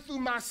fighting through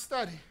my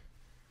study.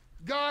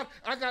 God,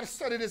 I got to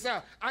study this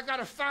out. I got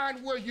to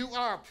find where you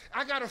are.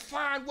 I got to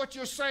find what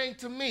you're saying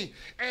to me.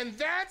 And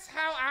that's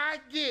how I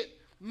get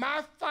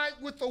my fight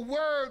with the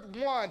word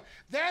won.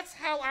 That's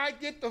how I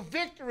get the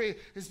victory,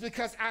 is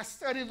because I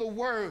study the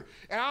word.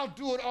 And I'll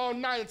do it all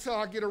night until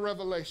I get a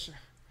revelation.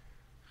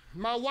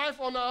 My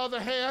wife, on the other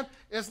hand,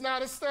 is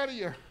not a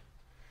studier.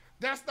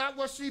 That's not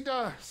what she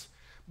does.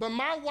 But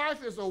my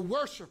wife is a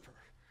worshiper.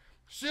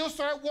 She'll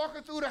start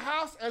walking through the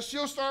house and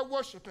she'll start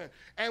worshiping.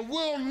 And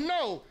we'll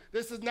know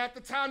this is not the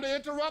time to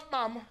interrupt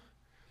mama.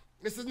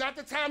 This is not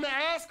the time to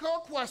ask her a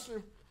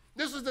question.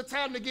 This is the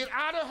time to get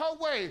out of her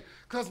way,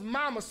 because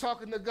mama's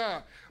talking to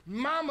God.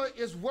 Mama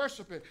is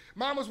worshiping.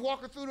 Mama's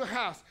walking through the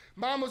house.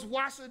 Mama's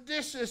washing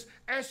dishes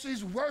and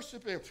she's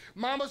worshiping.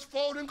 Mama's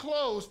folding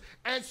clothes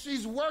and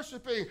she's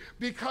worshiping,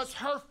 because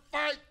her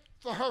fight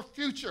for her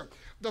future,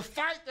 the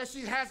fight that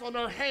she has on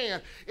her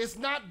hand, is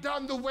not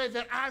done the way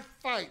that I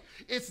fight.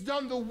 It's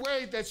done the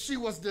way that she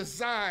was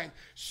designed.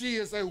 She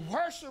is a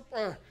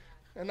worshiper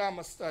and I'm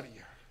a studier.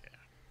 Yeah.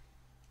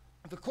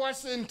 The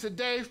question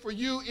today for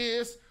you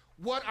is,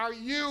 what are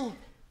you?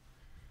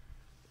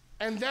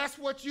 And that's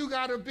what you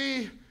got to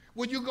be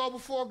when you go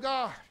before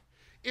God.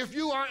 If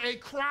you are a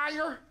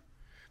crier,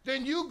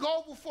 then you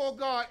go before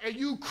God and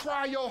you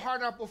cry your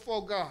heart out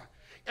before God.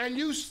 And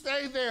you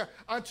stay there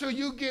until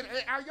you get,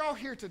 are y'all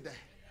here today?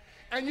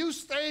 And you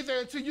stay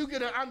there until you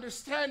get an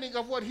understanding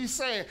of what he's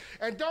saying.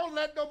 And don't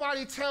let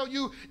nobody tell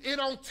you it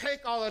don't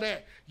take all of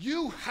that.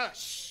 You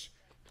hush,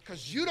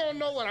 because you don't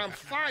know what I'm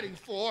fighting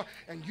for,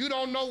 and you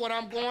don't know what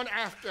I'm going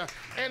after.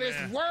 And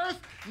it's worth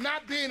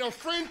not being a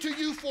friend to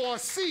you for a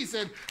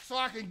season so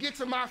I can get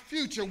to my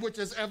future, which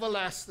is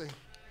everlasting.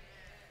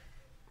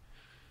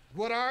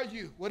 What are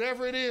you?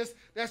 Whatever it is,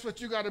 that's what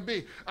you got to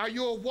be. Are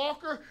you a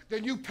walker?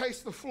 Then you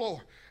pace the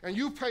floor. And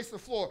you pace the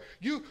floor.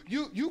 You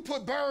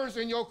put burrs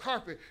in your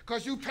carpet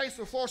because you pace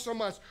the floor so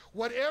much.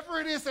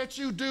 Whatever it is that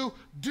you do,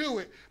 do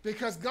it.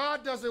 Because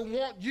God doesn't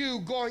want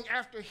you going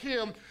after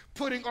him,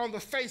 putting on the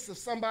face of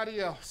somebody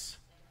else.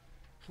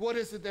 What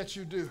is it that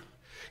you do?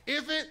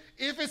 If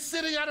it's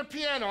sitting at a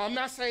piano, I'm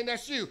not saying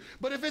that's you,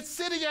 but if it's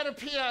sitting at a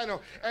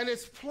piano and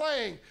it's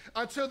playing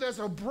until there's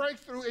a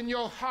breakthrough in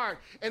your heart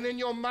and in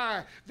your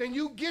mind, then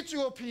you get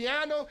you a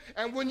piano,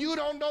 and when you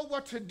don't know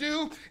what to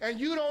do and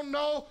you don't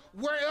know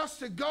where else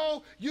to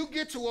go, you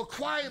get to a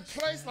quiet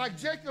place like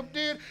Jacob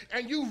did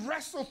and you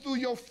wrestle through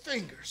your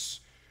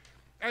fingers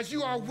as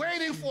you are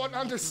waiting for an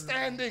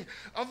understanding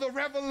of the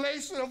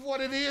revelation of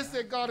what it is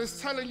that God is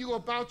telling you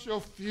about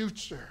your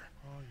future.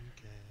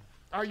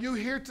 Are you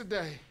here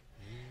today?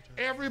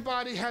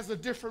 Everybody has a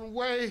different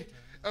way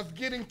of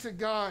getting to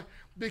God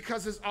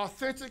because it's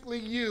authentically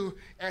you,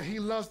 and he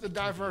loves the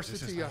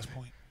diversity of it.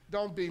 Point?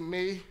 Don't be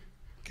me.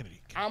 Kennedy.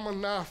 I'm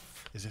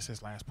enough. Is this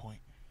his last point?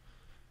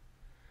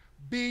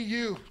 Be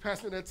you.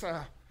 Pass me that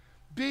time.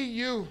 Be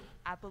you.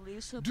 I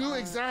believe so. Do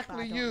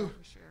exactly you,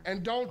 sure.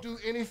 And don't do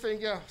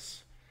anything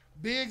else.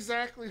 Be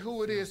exactly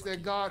who it is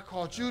that God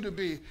called you to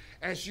be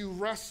as you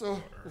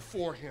wrestle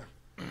before him.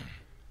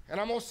 And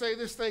I'm going to say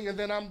this thing and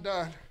then I'm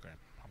done.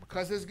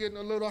 Because it's getting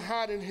a little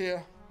hot in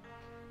here.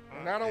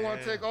 And I don't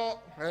want to take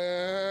all...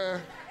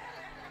 what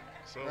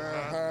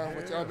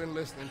y'all been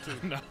listening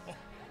to. No.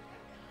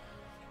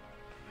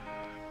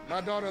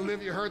 My daughter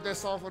Olivia heard that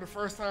song for the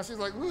first time. She's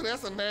like, ooh,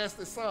 that's a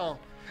nasty song.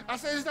 I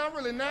said, it's not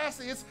really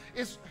nasty.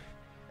 It's.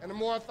 And the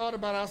more I thought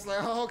about it, I was like,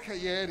 oh, okay,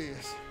 yeah, it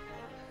is.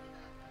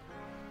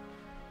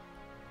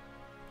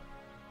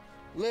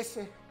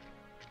 Listen,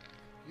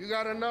 you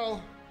got to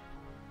know,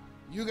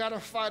 you got to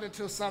fight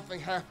until something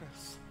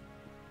happens.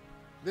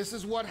 This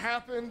is what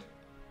happened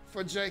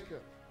for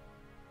Jacob.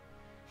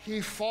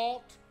 He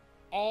fought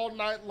all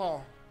night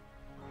long.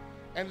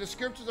 And the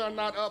scriptures are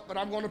not up, but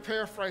I'm going to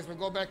paraphrase and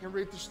go back and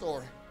read the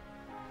story.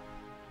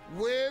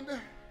 When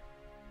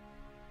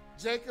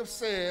Jacob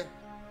said,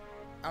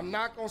 I'm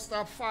not going to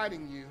stop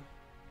fighting you,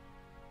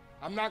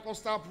 I'm not going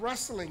to stop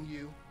wrestling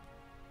you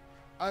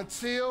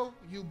until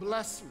you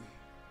bless me.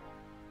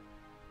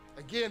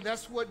 Again,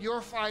 that's what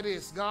your fight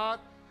is. God,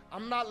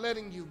 I'm not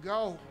letting you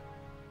go.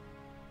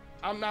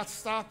 I'm not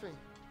stopping.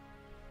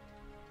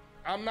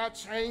 I'm not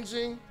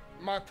changing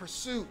my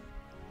pursuit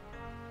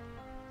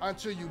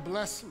until you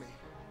bless me,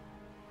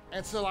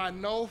 until I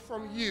know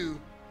from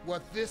you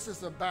what this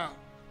is about.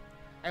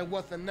 and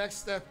what the next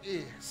step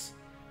is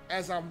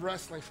as I'm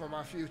wrestling for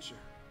my future.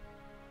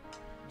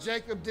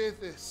 Jacob did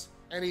this,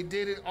 and he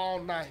did it all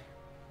night.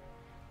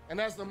 And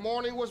as the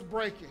morning was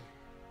breaking,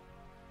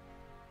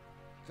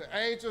 the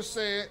angel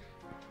said,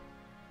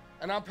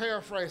 and I'm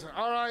paraphrasing,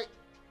 all right,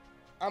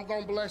 I'm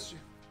going to bless you.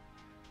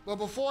 But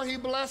before he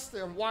blessed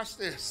them, watch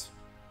this.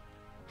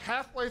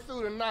 Halfway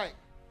through the night,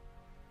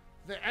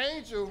 the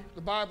angel,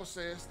 the Bible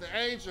says, the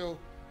angel,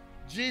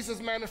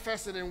 Jesus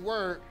manifested in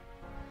word,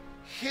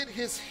 hit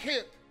his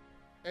hip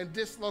and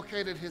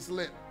dislocated his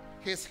hip.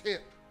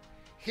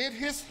 Hit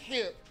his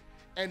hip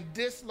and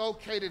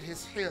dislocated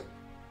his hip.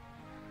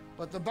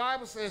 But the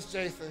Bible says,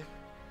 Jathan,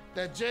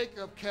 that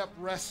Jacob kept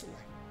wrestling.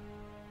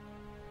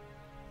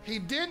 He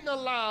didn't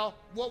allow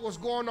what was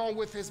going on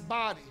with his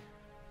body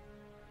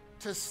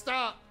to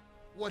stop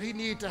what he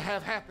needed to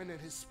have happen in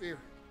his spirit.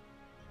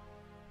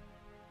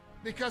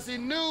 Because he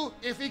knew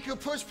if he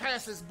could push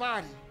past his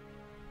body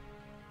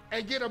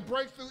and get a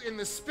breakthrough in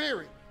the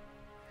spirit,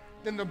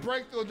 then the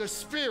breakthrough of the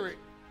spirit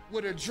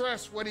would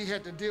address what he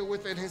had to deal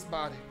with in his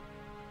body.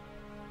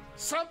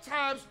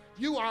 Sometimes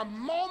you are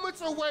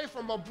moments away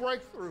from a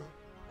breakthrough,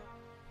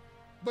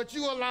 but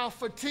you allow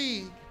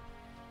fatigue,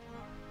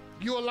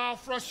 you allow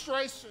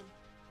frustration,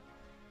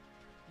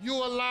 you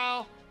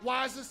allow,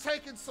 why is this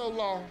taking so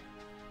long?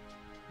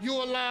 You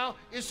allow,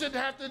 it shouldn't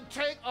have to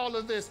take all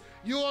of this.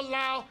 You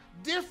allow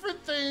different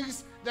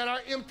things that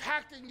are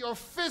impacting your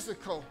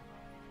physical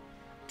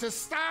to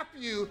stop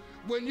you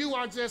when you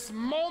are just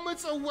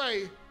moments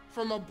away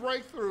from a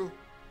breakthrough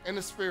in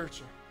the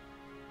spiritual.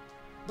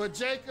 But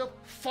Jacob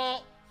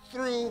fought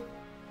through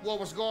what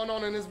was going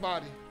on in his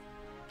body,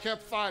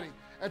 kept fighting,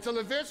 until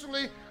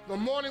eventually the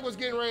morning was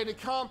getting ready to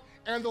come,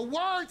 and the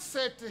word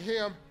said to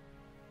him,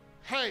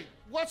 hey,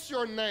 what's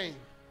your name?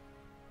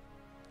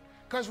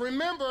 Because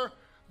remember,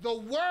 the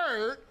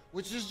word,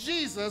 which is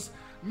Jesus,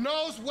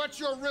 knows what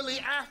you're really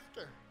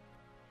after.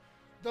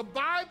 The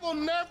Bible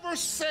never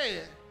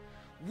said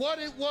what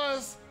it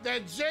was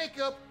that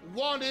Jacob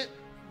wanted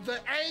the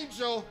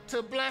angel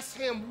to bless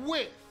him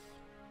with.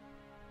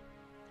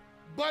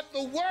 But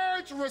the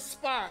word's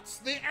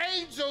response, the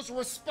angel's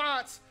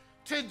response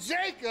to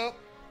Jacob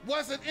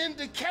was an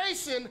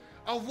indication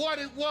of what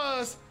it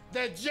was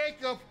that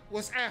Jacob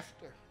was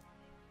after.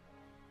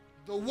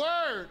 The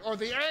word or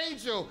the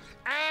angel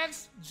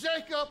asked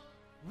Jacob,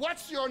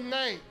 what's your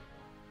name?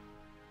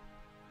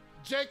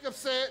 Jacob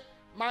said,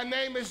 my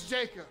name is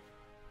Jacob.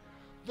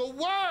 The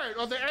word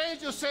or the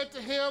angel said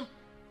to him,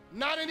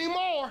 not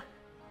anymore.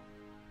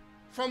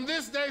 From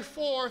this day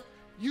forth,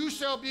 you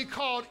shall be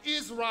called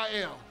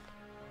Israel.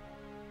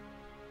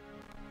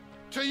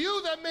 To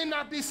you, that may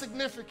not be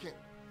significant,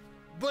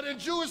 but in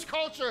Jewish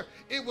culture,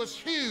 it was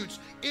huge.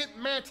 It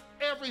meant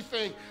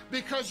everything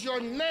because your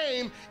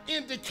name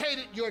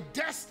indicated your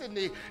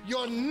destiny.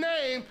 Your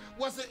name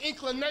was an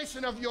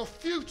inclination of your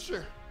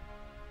future.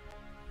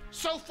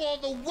 So for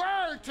the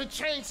word to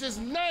change his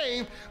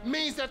name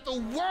means that the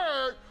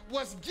word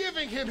was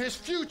giving him his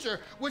future,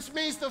 which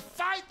means the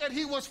fight that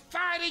he was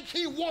fighting,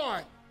 he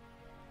won.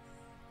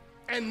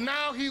 And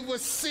now he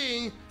was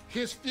seeing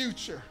his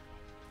future.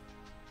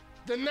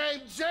 The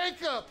name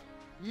Jacob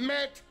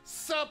meant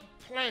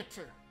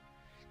supplanter.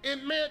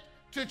 It meant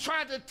to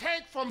try to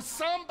take from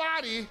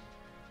somebody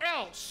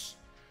else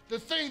the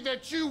thing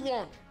that you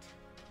wanted.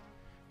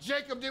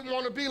 Jacob didn't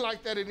want to be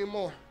like that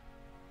anymore.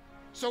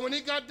 So when he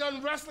got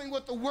done wrestling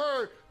with the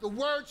word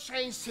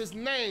changed his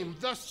name,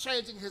 thus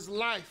changing his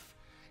life.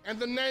 And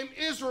the name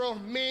Israel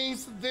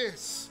means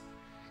this.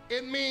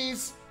 It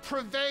means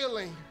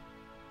prevailing,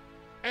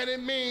 and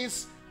it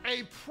means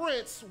a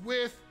prince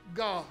with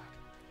God.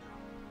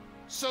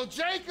 So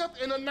Jacob,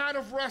 in a night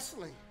of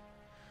wrestling,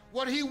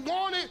 what he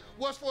wanted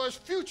was for his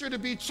future to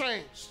be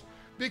changed.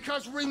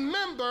 Because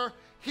remember,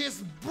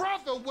 his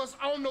brother was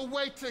on the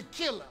way to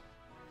kill him.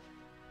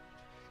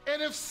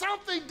 And if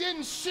something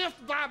didn't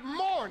shift by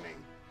morning,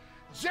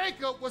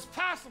 Jacob was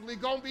possibly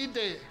going to be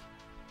dead.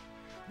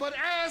 But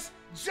as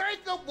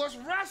Jacob was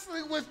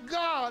wrestling with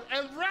God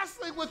and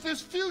wrestling with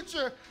his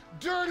future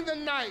during the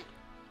night,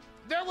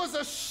 there was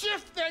a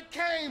shift that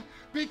came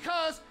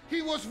because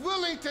he was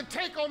willing to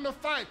take on the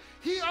fight.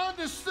 He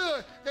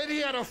understood that he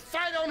had a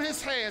fight on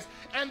his hands,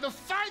 and the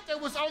fight that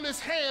was on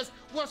his hands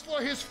was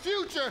for his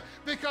future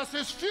because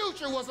his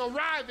future was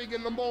arriving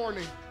in the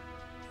morning.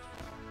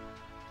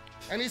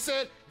 And he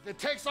said, if it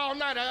takes all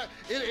night,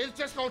 it's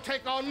just going to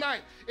take all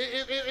night.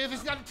 If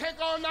it's going to take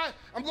all night,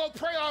 I'm going to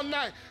pray all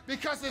night.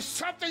 Because if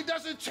something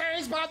doesn't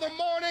change by the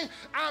morning,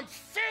 I'm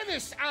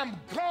finished. I'm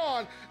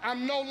gone.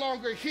 I'm no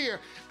longer here.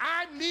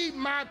 I need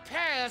my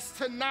past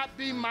to not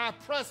be my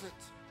present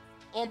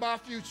or my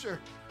future.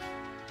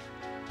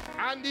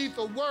 I need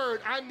the word.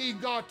 I need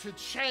God to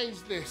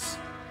change this.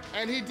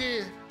 And he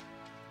did.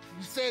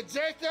 He said,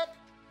 Jacob,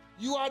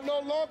 you are no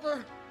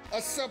longer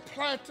a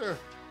supplanter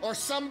or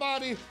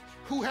somebody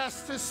who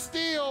has to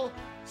steal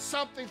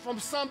something from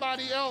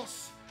somebody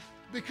else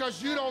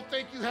because you don't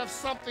think you have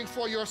something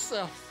for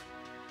yourself.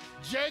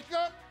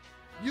 Jacob,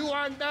 you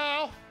are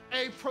now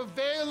a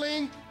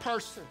prevailing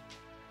person.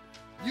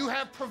 You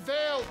have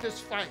prevailed this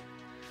fight.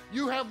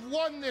 You have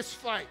won this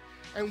fight.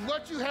 And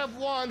what you have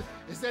won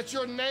is that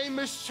your name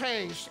is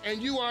changed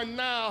and you are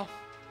now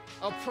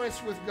a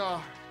prince with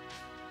God.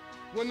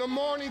 When the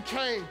morning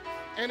came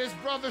and his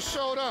brother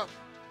showed up,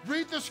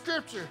 read the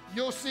scripture,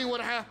 you'll see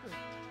what happened.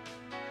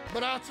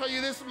 But I'll tell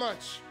you this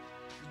much.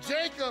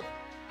 Jacob,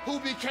 who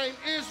became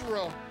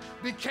Israel,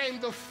 became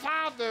the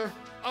father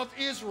of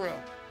Israel.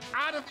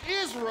 Out of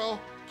Israel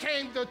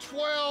came the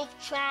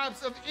 12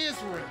 tribes of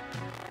Israel.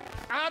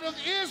 Out of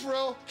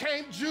Israel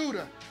came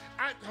Judah.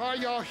 Are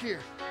y'all here?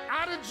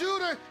 Out of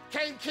Judah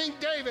came King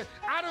David.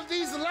 Out of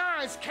these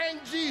lines came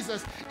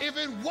Jesus. If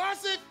it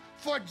wasn't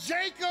for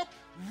Jacob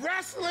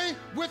wrestling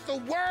with the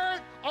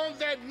word on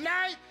that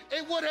night,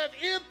 it would have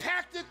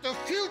impacted the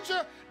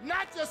future,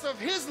 not just of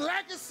his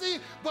legacy,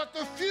 but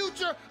the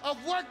future of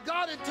what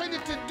God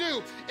intended to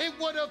do. It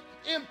would have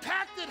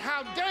impacted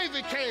how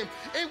David came.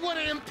 It would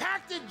have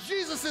impacted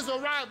Jesus'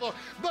 arrival.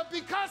 But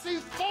because he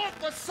fought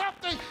for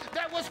something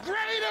that was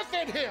greater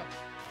than him,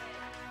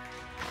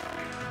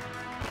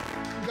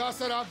 God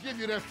said, I'll give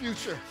you that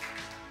future.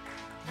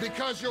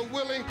 Because you're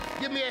willing,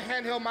 give me a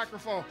handheld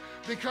microphone,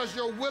 because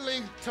you're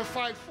willing to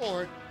fight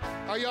for it.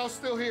 Are y'all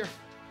still here?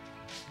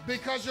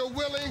 Because you're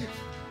willing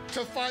to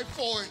fight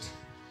for it.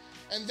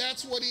 And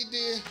that's what he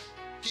did.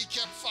 He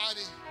kept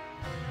fighting.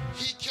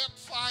 He kept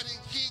fighting.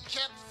 He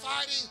kept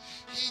fighting.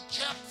 He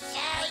kept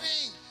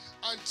fighting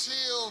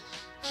until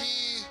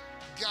he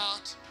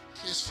got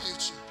his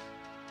future.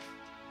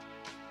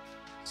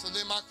 So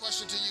then my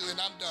question to you, and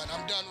I'm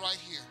done right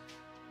here.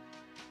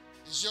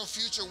 Is your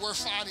future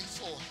worth fighting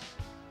for?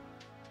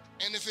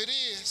 And if it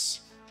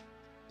is,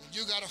 then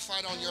you got to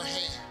fight on your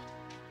hand.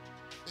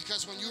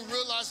 Because when you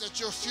realize that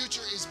your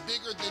future is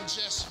bigger than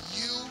just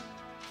you,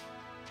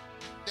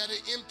 that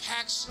it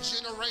impacts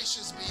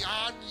generations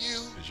beyond you.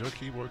 Is your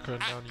keyboard cutting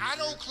down? I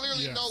don't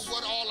clearly know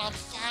what all I'm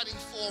fighting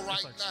for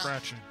right now.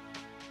 Scratching.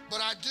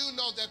 But I do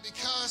know that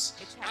because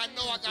I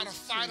know I got to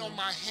fight on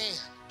my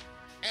hand.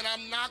 And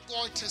I'm not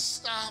going to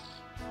stop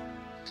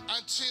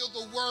until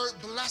the word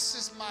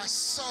blesses my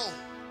soul.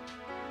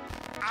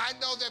 I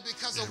know that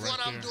because of what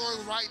I'm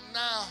doing right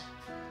now,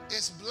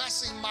 it's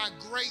blessing my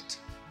great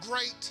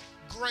grandchildren.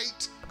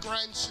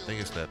 I think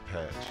it's that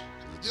patch.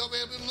 You'll be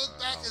able to look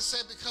back and say,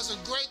 because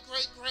of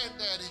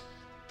great-great-granddaddy,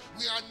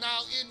 we are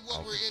now in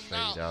what we're in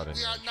now.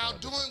 We are now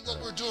doing what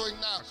we're doing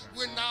now.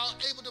 We're now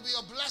able to be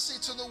a blessing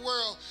to the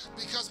world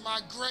because my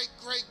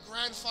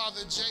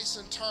great-great-grandfather,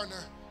 Jason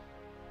Turner,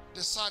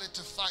 decided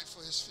to fight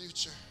for his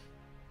future.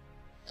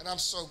 And I'm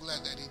so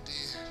glad that he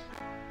did.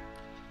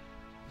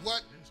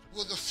 What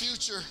will the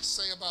future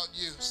say about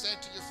you?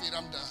 Stand to your feet,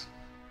 I'm done.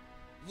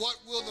 What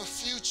will the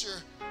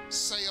future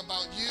say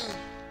about you?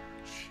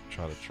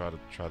 Try to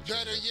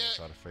Better yet,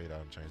 try to fade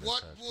out and change.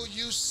 What will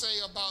you say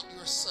about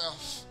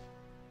yourself?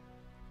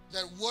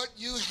 That what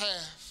you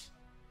have,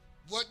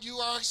 what you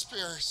are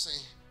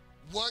experiencing,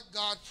 what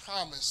God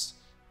promised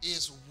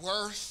is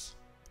worth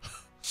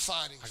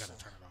fighting for. I gotta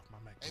turn it off. My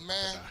mic.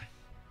 Amen.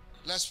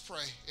 Let's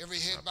pray. Every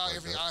head bowed,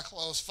 every eye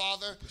closed.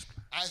 Father,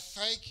 I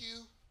thank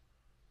you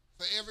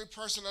for every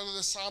person under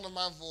the sound of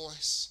my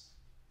voice,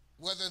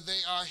 whether they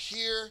are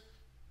here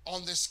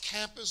on this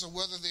campus or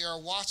whether they are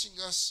watching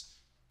us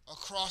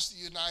across the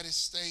United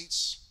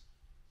States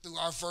through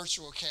our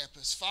virtual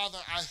campus. Father,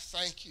 I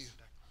thank you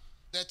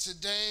that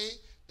today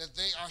that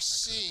they are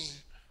seeing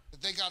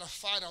that they got a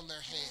fight on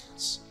their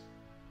hands.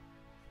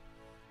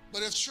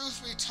 But if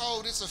truth be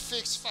told, it's a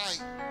fixed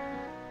fight.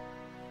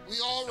 We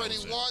already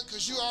won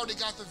because you already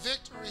got the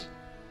victory.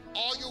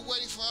 All you're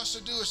waiting for us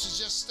to do is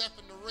to just step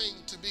in the ring,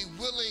 to be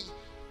willing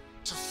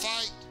to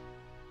fight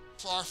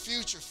for our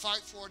future,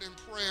 fight for it in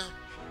prayer,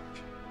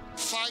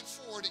 fight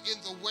for it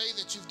in the way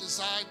that you've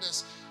designed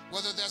us,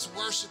 whether that's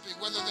worshiping,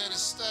 whether that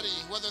is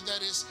studying, whether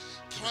that is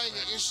playing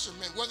an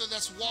instrument, whether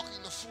that's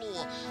walking the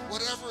floor,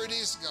 whatever it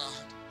is,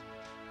 God.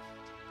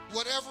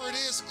 Whatever it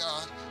is,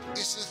 God,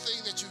 it's the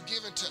thing that you've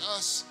given to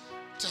us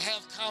to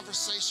have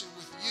conversation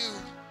with you,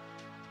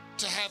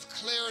 to have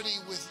clarity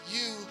with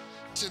you,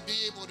 to be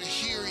able to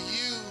hear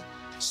you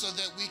so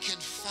that we can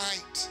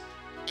fight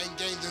and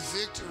gain the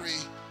victory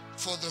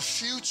for the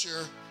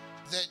future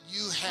that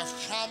you have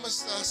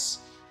promised us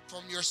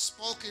from your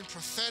spoken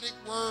prophetic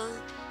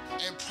word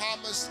and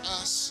promised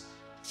us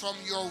from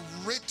your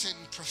written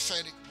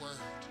prophetic word.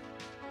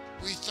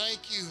 We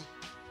thank you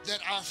that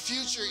our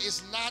future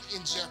is not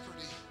in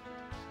jeopardy.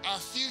 Our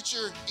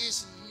future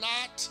is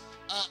not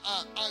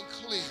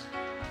unclear,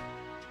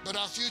 but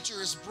our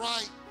future is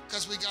bright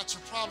because we got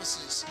your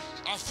promises.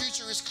 Our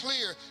future is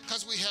clear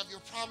because we have your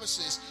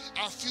promises.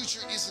 Our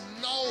future is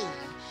known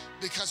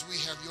because we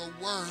have your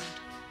word.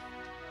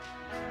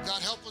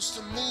 God, help us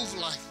to move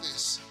like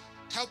this.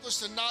 Help us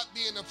to not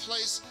be in a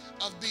place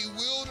of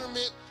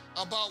bewilderment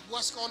about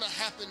what's going to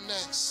happen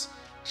next.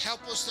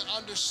 Help us to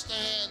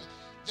understand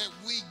that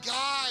we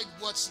guide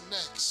what's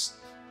next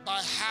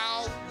by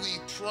how we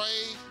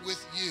pray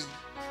with you.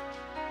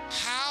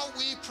 How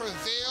we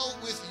prevail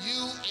with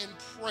you in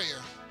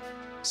prayer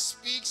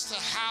speaks to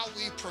how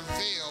we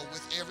prevail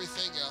with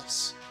everything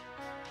else.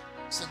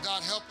 So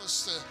God, help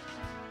us to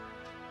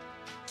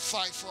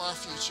fight for our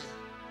future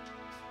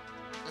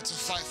and to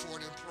fight for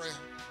it in prayer.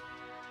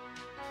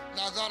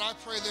 Now, God, I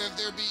pray that if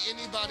there be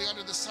anybody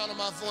under the sound of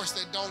my voice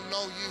that don't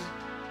know you,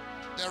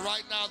 that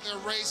right now they're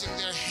raising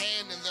their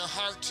hand and their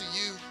heart to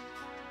you,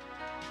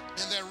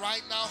 and that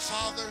right now,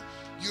 Father,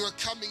 you are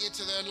coming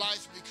into their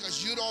life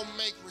because you don't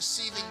make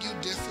receiving you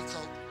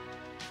difficult.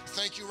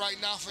 Thank you right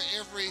now for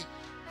every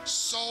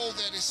soul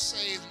that is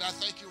saved, and I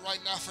thank you right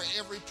now for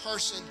every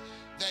person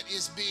that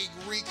is being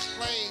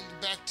reclaimed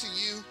back to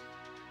you,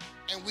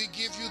 and we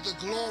give you the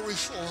glory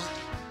for it,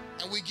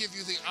 and we give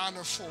you the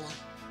honor for it.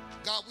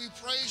 God, we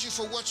praise you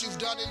for what you've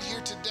done in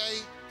here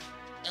today,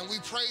 and we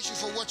praise you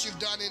for what you've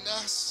done in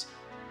us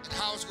and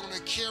how it's going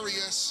to carry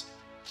us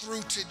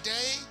through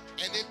today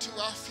and into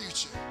our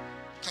future,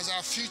 because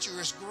our future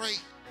is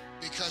great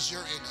because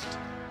you're in it.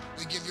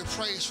 We give you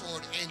praise for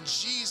it. In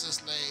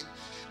Jesus' name,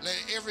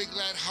 let every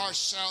glad heart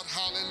shout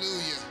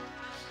hallelujah.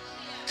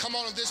 Come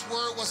on, if this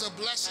word was a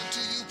blessing to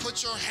you,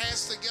 put your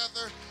hands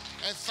together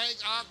and thank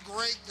our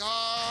great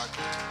God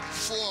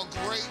for a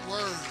great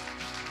word.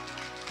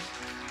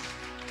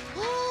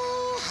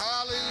 Woo,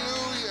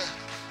 hallelujah.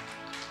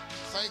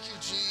 Thank you,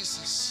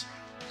 Jesus.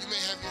 You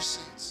may have your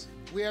seats.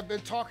 We have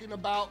been talking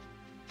about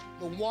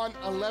the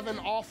 1:11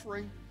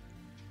 offering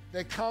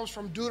that comes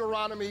from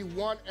Deuteronomy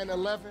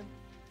 1:11.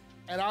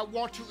 And I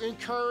want to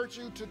encourage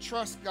you to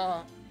trust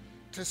God,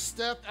 to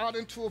step out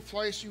into a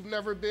place you've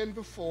never been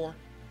before,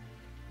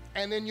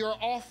 and in your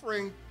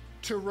offering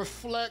to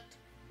reflect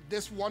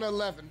this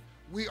 1:11.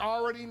 We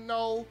already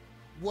know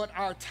what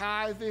our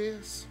tithe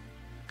is,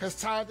 because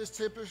tithe is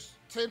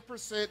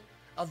 10%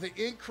 of the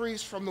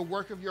increase from the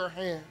work of your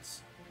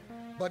hands.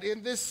 But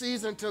in this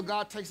season, till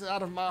God takes it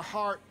out of my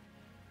heart,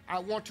 I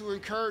want to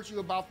encourage you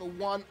about the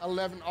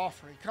 1:11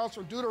 offering. It comes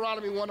from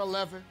Deuteronomy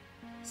 1:11.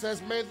 It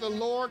says, may the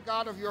Lord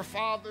God of your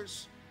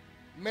fathers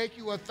make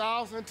you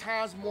 1,000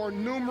 times more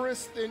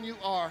numerous than you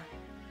are,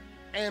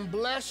 and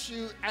bless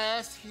you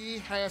as he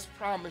has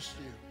promised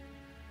you.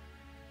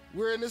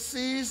 We're in a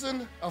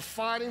season of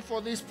fighting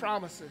for these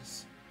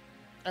promises,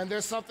 and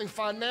there's something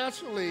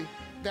financially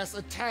that's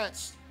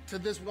attached to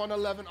this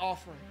 1:11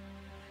 offering.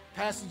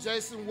 Pastor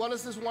Jason, what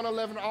is this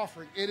 1:11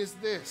 offering? It is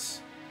this.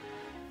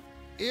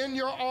 In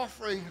your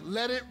offering,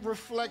 let it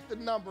reflect the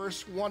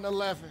numbers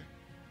 1:11.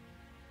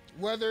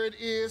 Whether it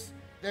is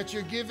that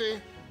you're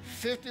giving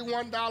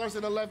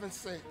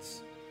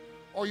 $51.11,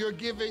 or you're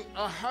giving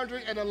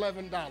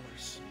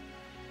 $111,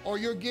 or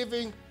you're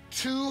giving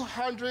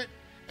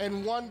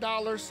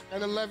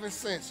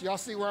 $201.11. Y'all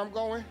see where I'm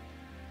going?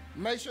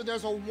 Make sure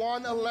there's a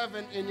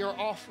 1:11 in your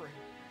offering.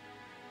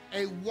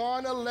 A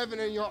 1:11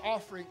 in your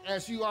offering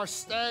as you are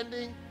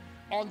standing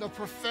on the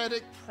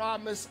prophetic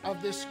promise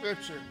of this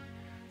scripture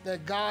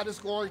that God is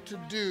going to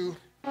do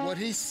what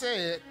he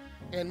said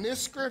in this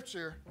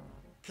scripture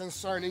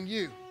concerning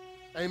you.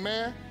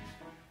 Amen?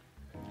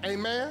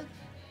 Amen?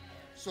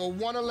 So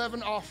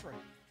 1:11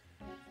 offering.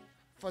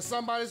 For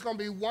somebody, it's going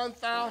to be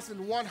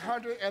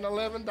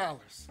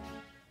 $1,111.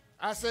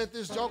 I said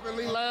this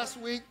jokingly last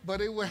week,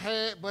 but it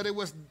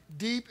was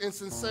deep in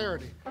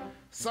sincerity.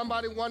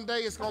 Somebody one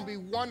day, it's going to be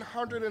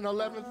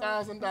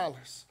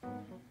 $111,000.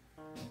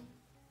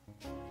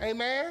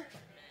 Amen?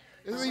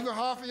 It's even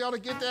hard for y'all to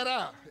get that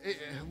out.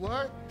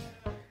 What?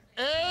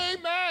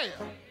 Amen.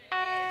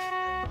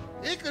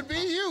 It could be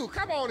you.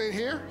 Come on in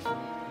here.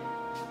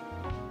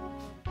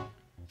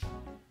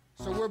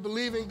 So we're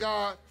believing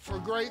God for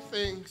great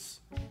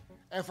things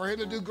and for him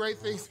to do great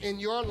things in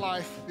your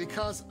life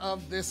because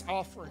of this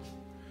offering.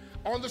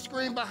 On the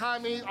screen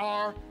behind me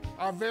are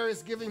our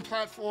various giving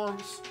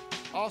platforms.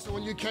 Also,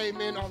 when you came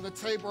in, on the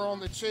table or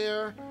on the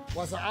chair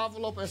was an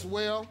envelope as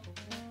well.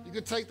 You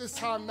can take this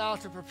time now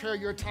to prepare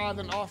your tithe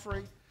and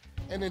offering.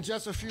 And in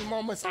just a few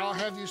moments, I'll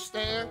have you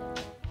stand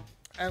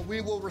and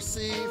we will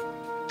receive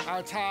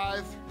our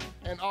tithe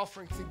and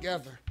offering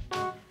together.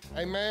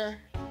 Amen.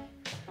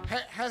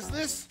 Has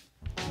this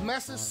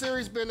message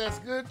series been as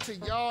good to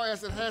y'all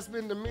as it has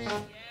been to me?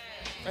 Yeah.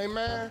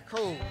 Amen.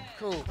 Cool.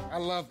 I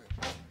love it.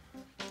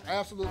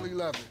 Absolutely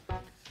love it.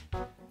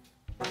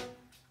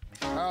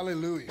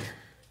 Hallelujah.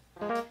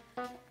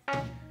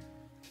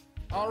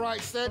 All right,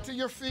 stand to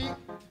your feet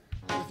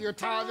with your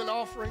tithe and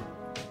offering.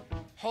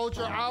 Hold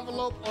your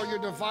envelope or your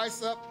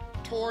device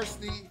up towards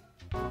the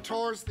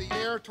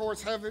air,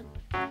 towards heaven.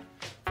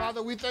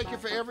 Father, we thank you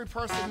for every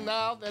person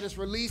now that is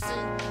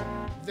releasing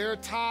their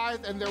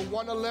tithe and their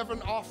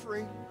 1:11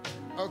 offering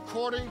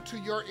according to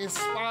your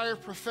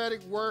inspired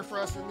prophetic word for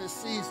us in this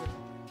season.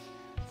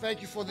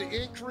 Thank you for the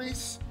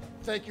increase.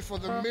 Thank you for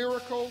the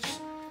miracles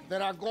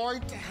that are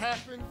going to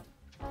happen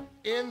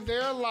in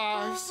their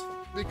lives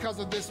because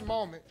of this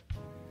moment.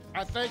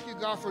 I thank you,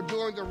 God, for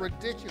doing the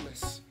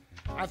ridiculous.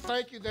 I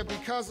thank you that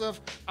because of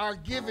our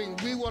giving,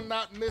 we will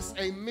not miss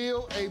a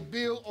meal, a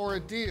bill, or a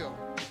deal.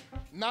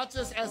 Not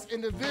just as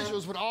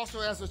individuals, but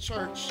also as a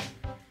church.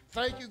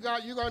 Thank you,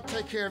 God, you're going to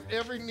take care of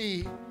every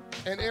need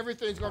and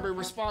everything's going to be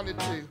responded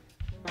to.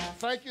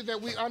 Thank you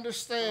that we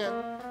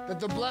understand that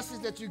the blessings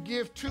that you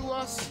give to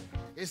us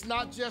is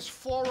not just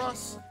for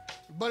us,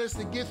 but it's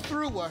to get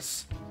through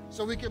us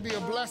so we can be a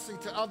blessing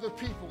to other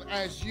people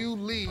as you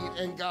lead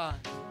and guide.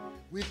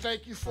 We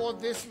thank you for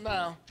this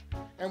now,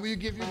 and we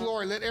give you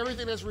glory. Let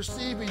everything that's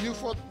received be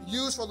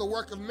used for the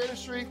work of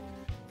ministry,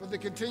 for the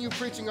continued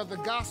preaching of the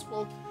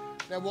gospel,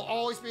 that will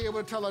always be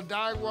able to tell a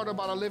dying world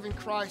about a living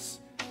Christ,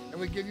 and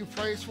we give you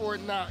praise for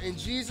it now. In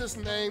Jesus'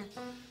 name,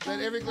 let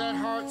every glad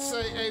heart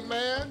say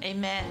amen.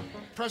 Amen.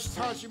 Precious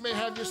hearts, you may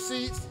have your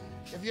seats.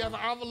 If you have an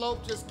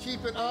envelope, just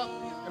keep it up,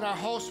 and our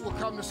host will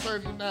come to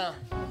serve you now.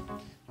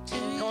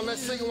 Come on,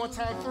 let's sing it one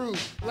time through.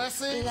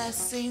 Blessings,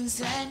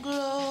 blessings and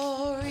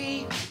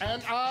glory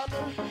and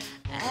honor,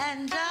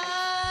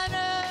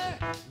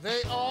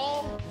 they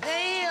all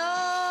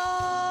belong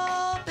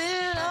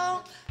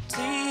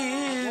to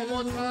you.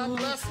 One more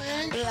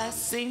time.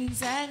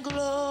 Blessings and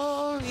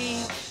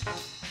glory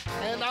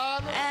and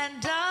honor,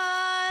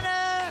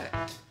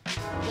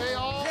 they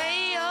all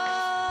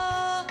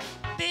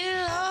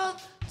belong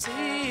to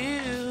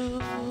you.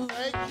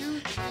 Thank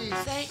you,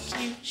 Jesus. Thank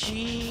you,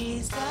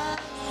 Jesus,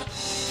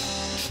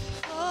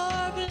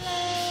 for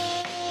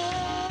blessing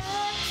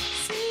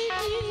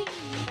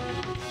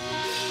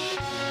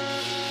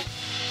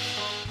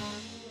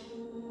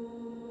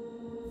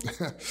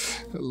me.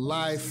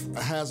 Life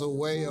has a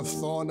way of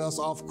throwing us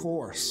off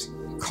course,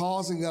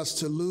 causing us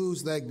to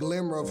lose that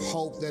glimmer of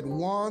hope that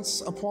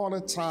once upon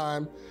a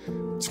time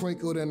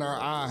twinkled in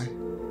our eye.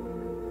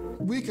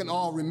 We can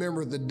all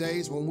remember the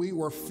days when we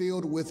were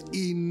filled with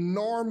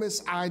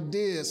enormous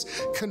ideas,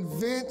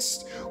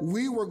 convinced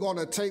we were going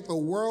to take the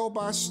world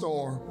by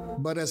storm.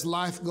 But as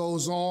life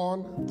goes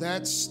on,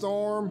 that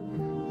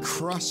storm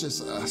crushes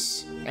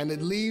us, and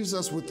it leaves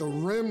us with the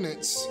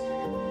remnants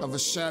of a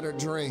shattered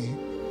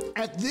dream.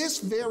 At this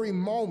very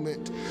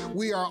moment,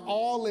 we are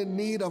all in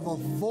need of a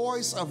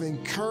voice of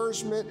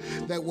encouragement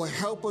that will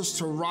help us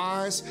to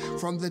rise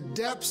from the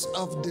depths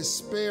of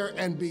despair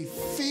and be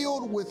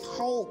filled with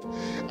hope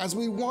as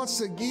we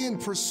once again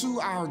pursue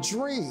our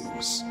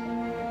dreams.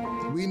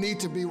 We need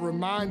to be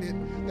reminded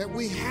that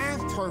we have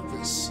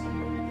purpose.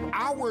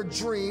 Our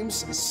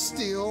dreams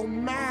still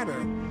matter,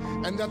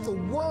 and that the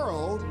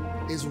world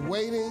is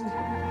waiting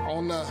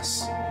on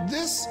us.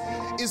 This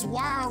is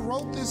why I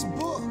wrote this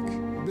book,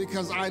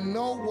 because I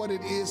know what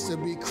it is to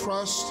be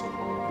crushed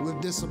with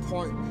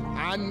disappointment.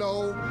 I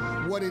know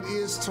what it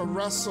is to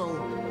wrestle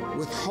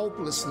with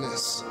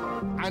hopelessness.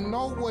 I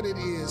know what it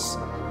is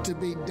to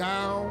be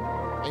down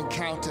and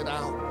counted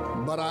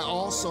out. But I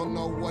also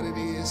know what it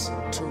is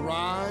to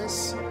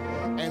rise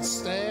and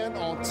stand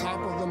on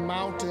top of the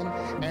mountain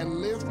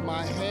and lift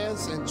my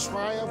hands in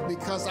triumph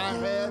because I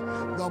had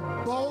the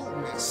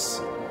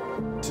boldness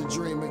to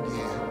dream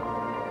again.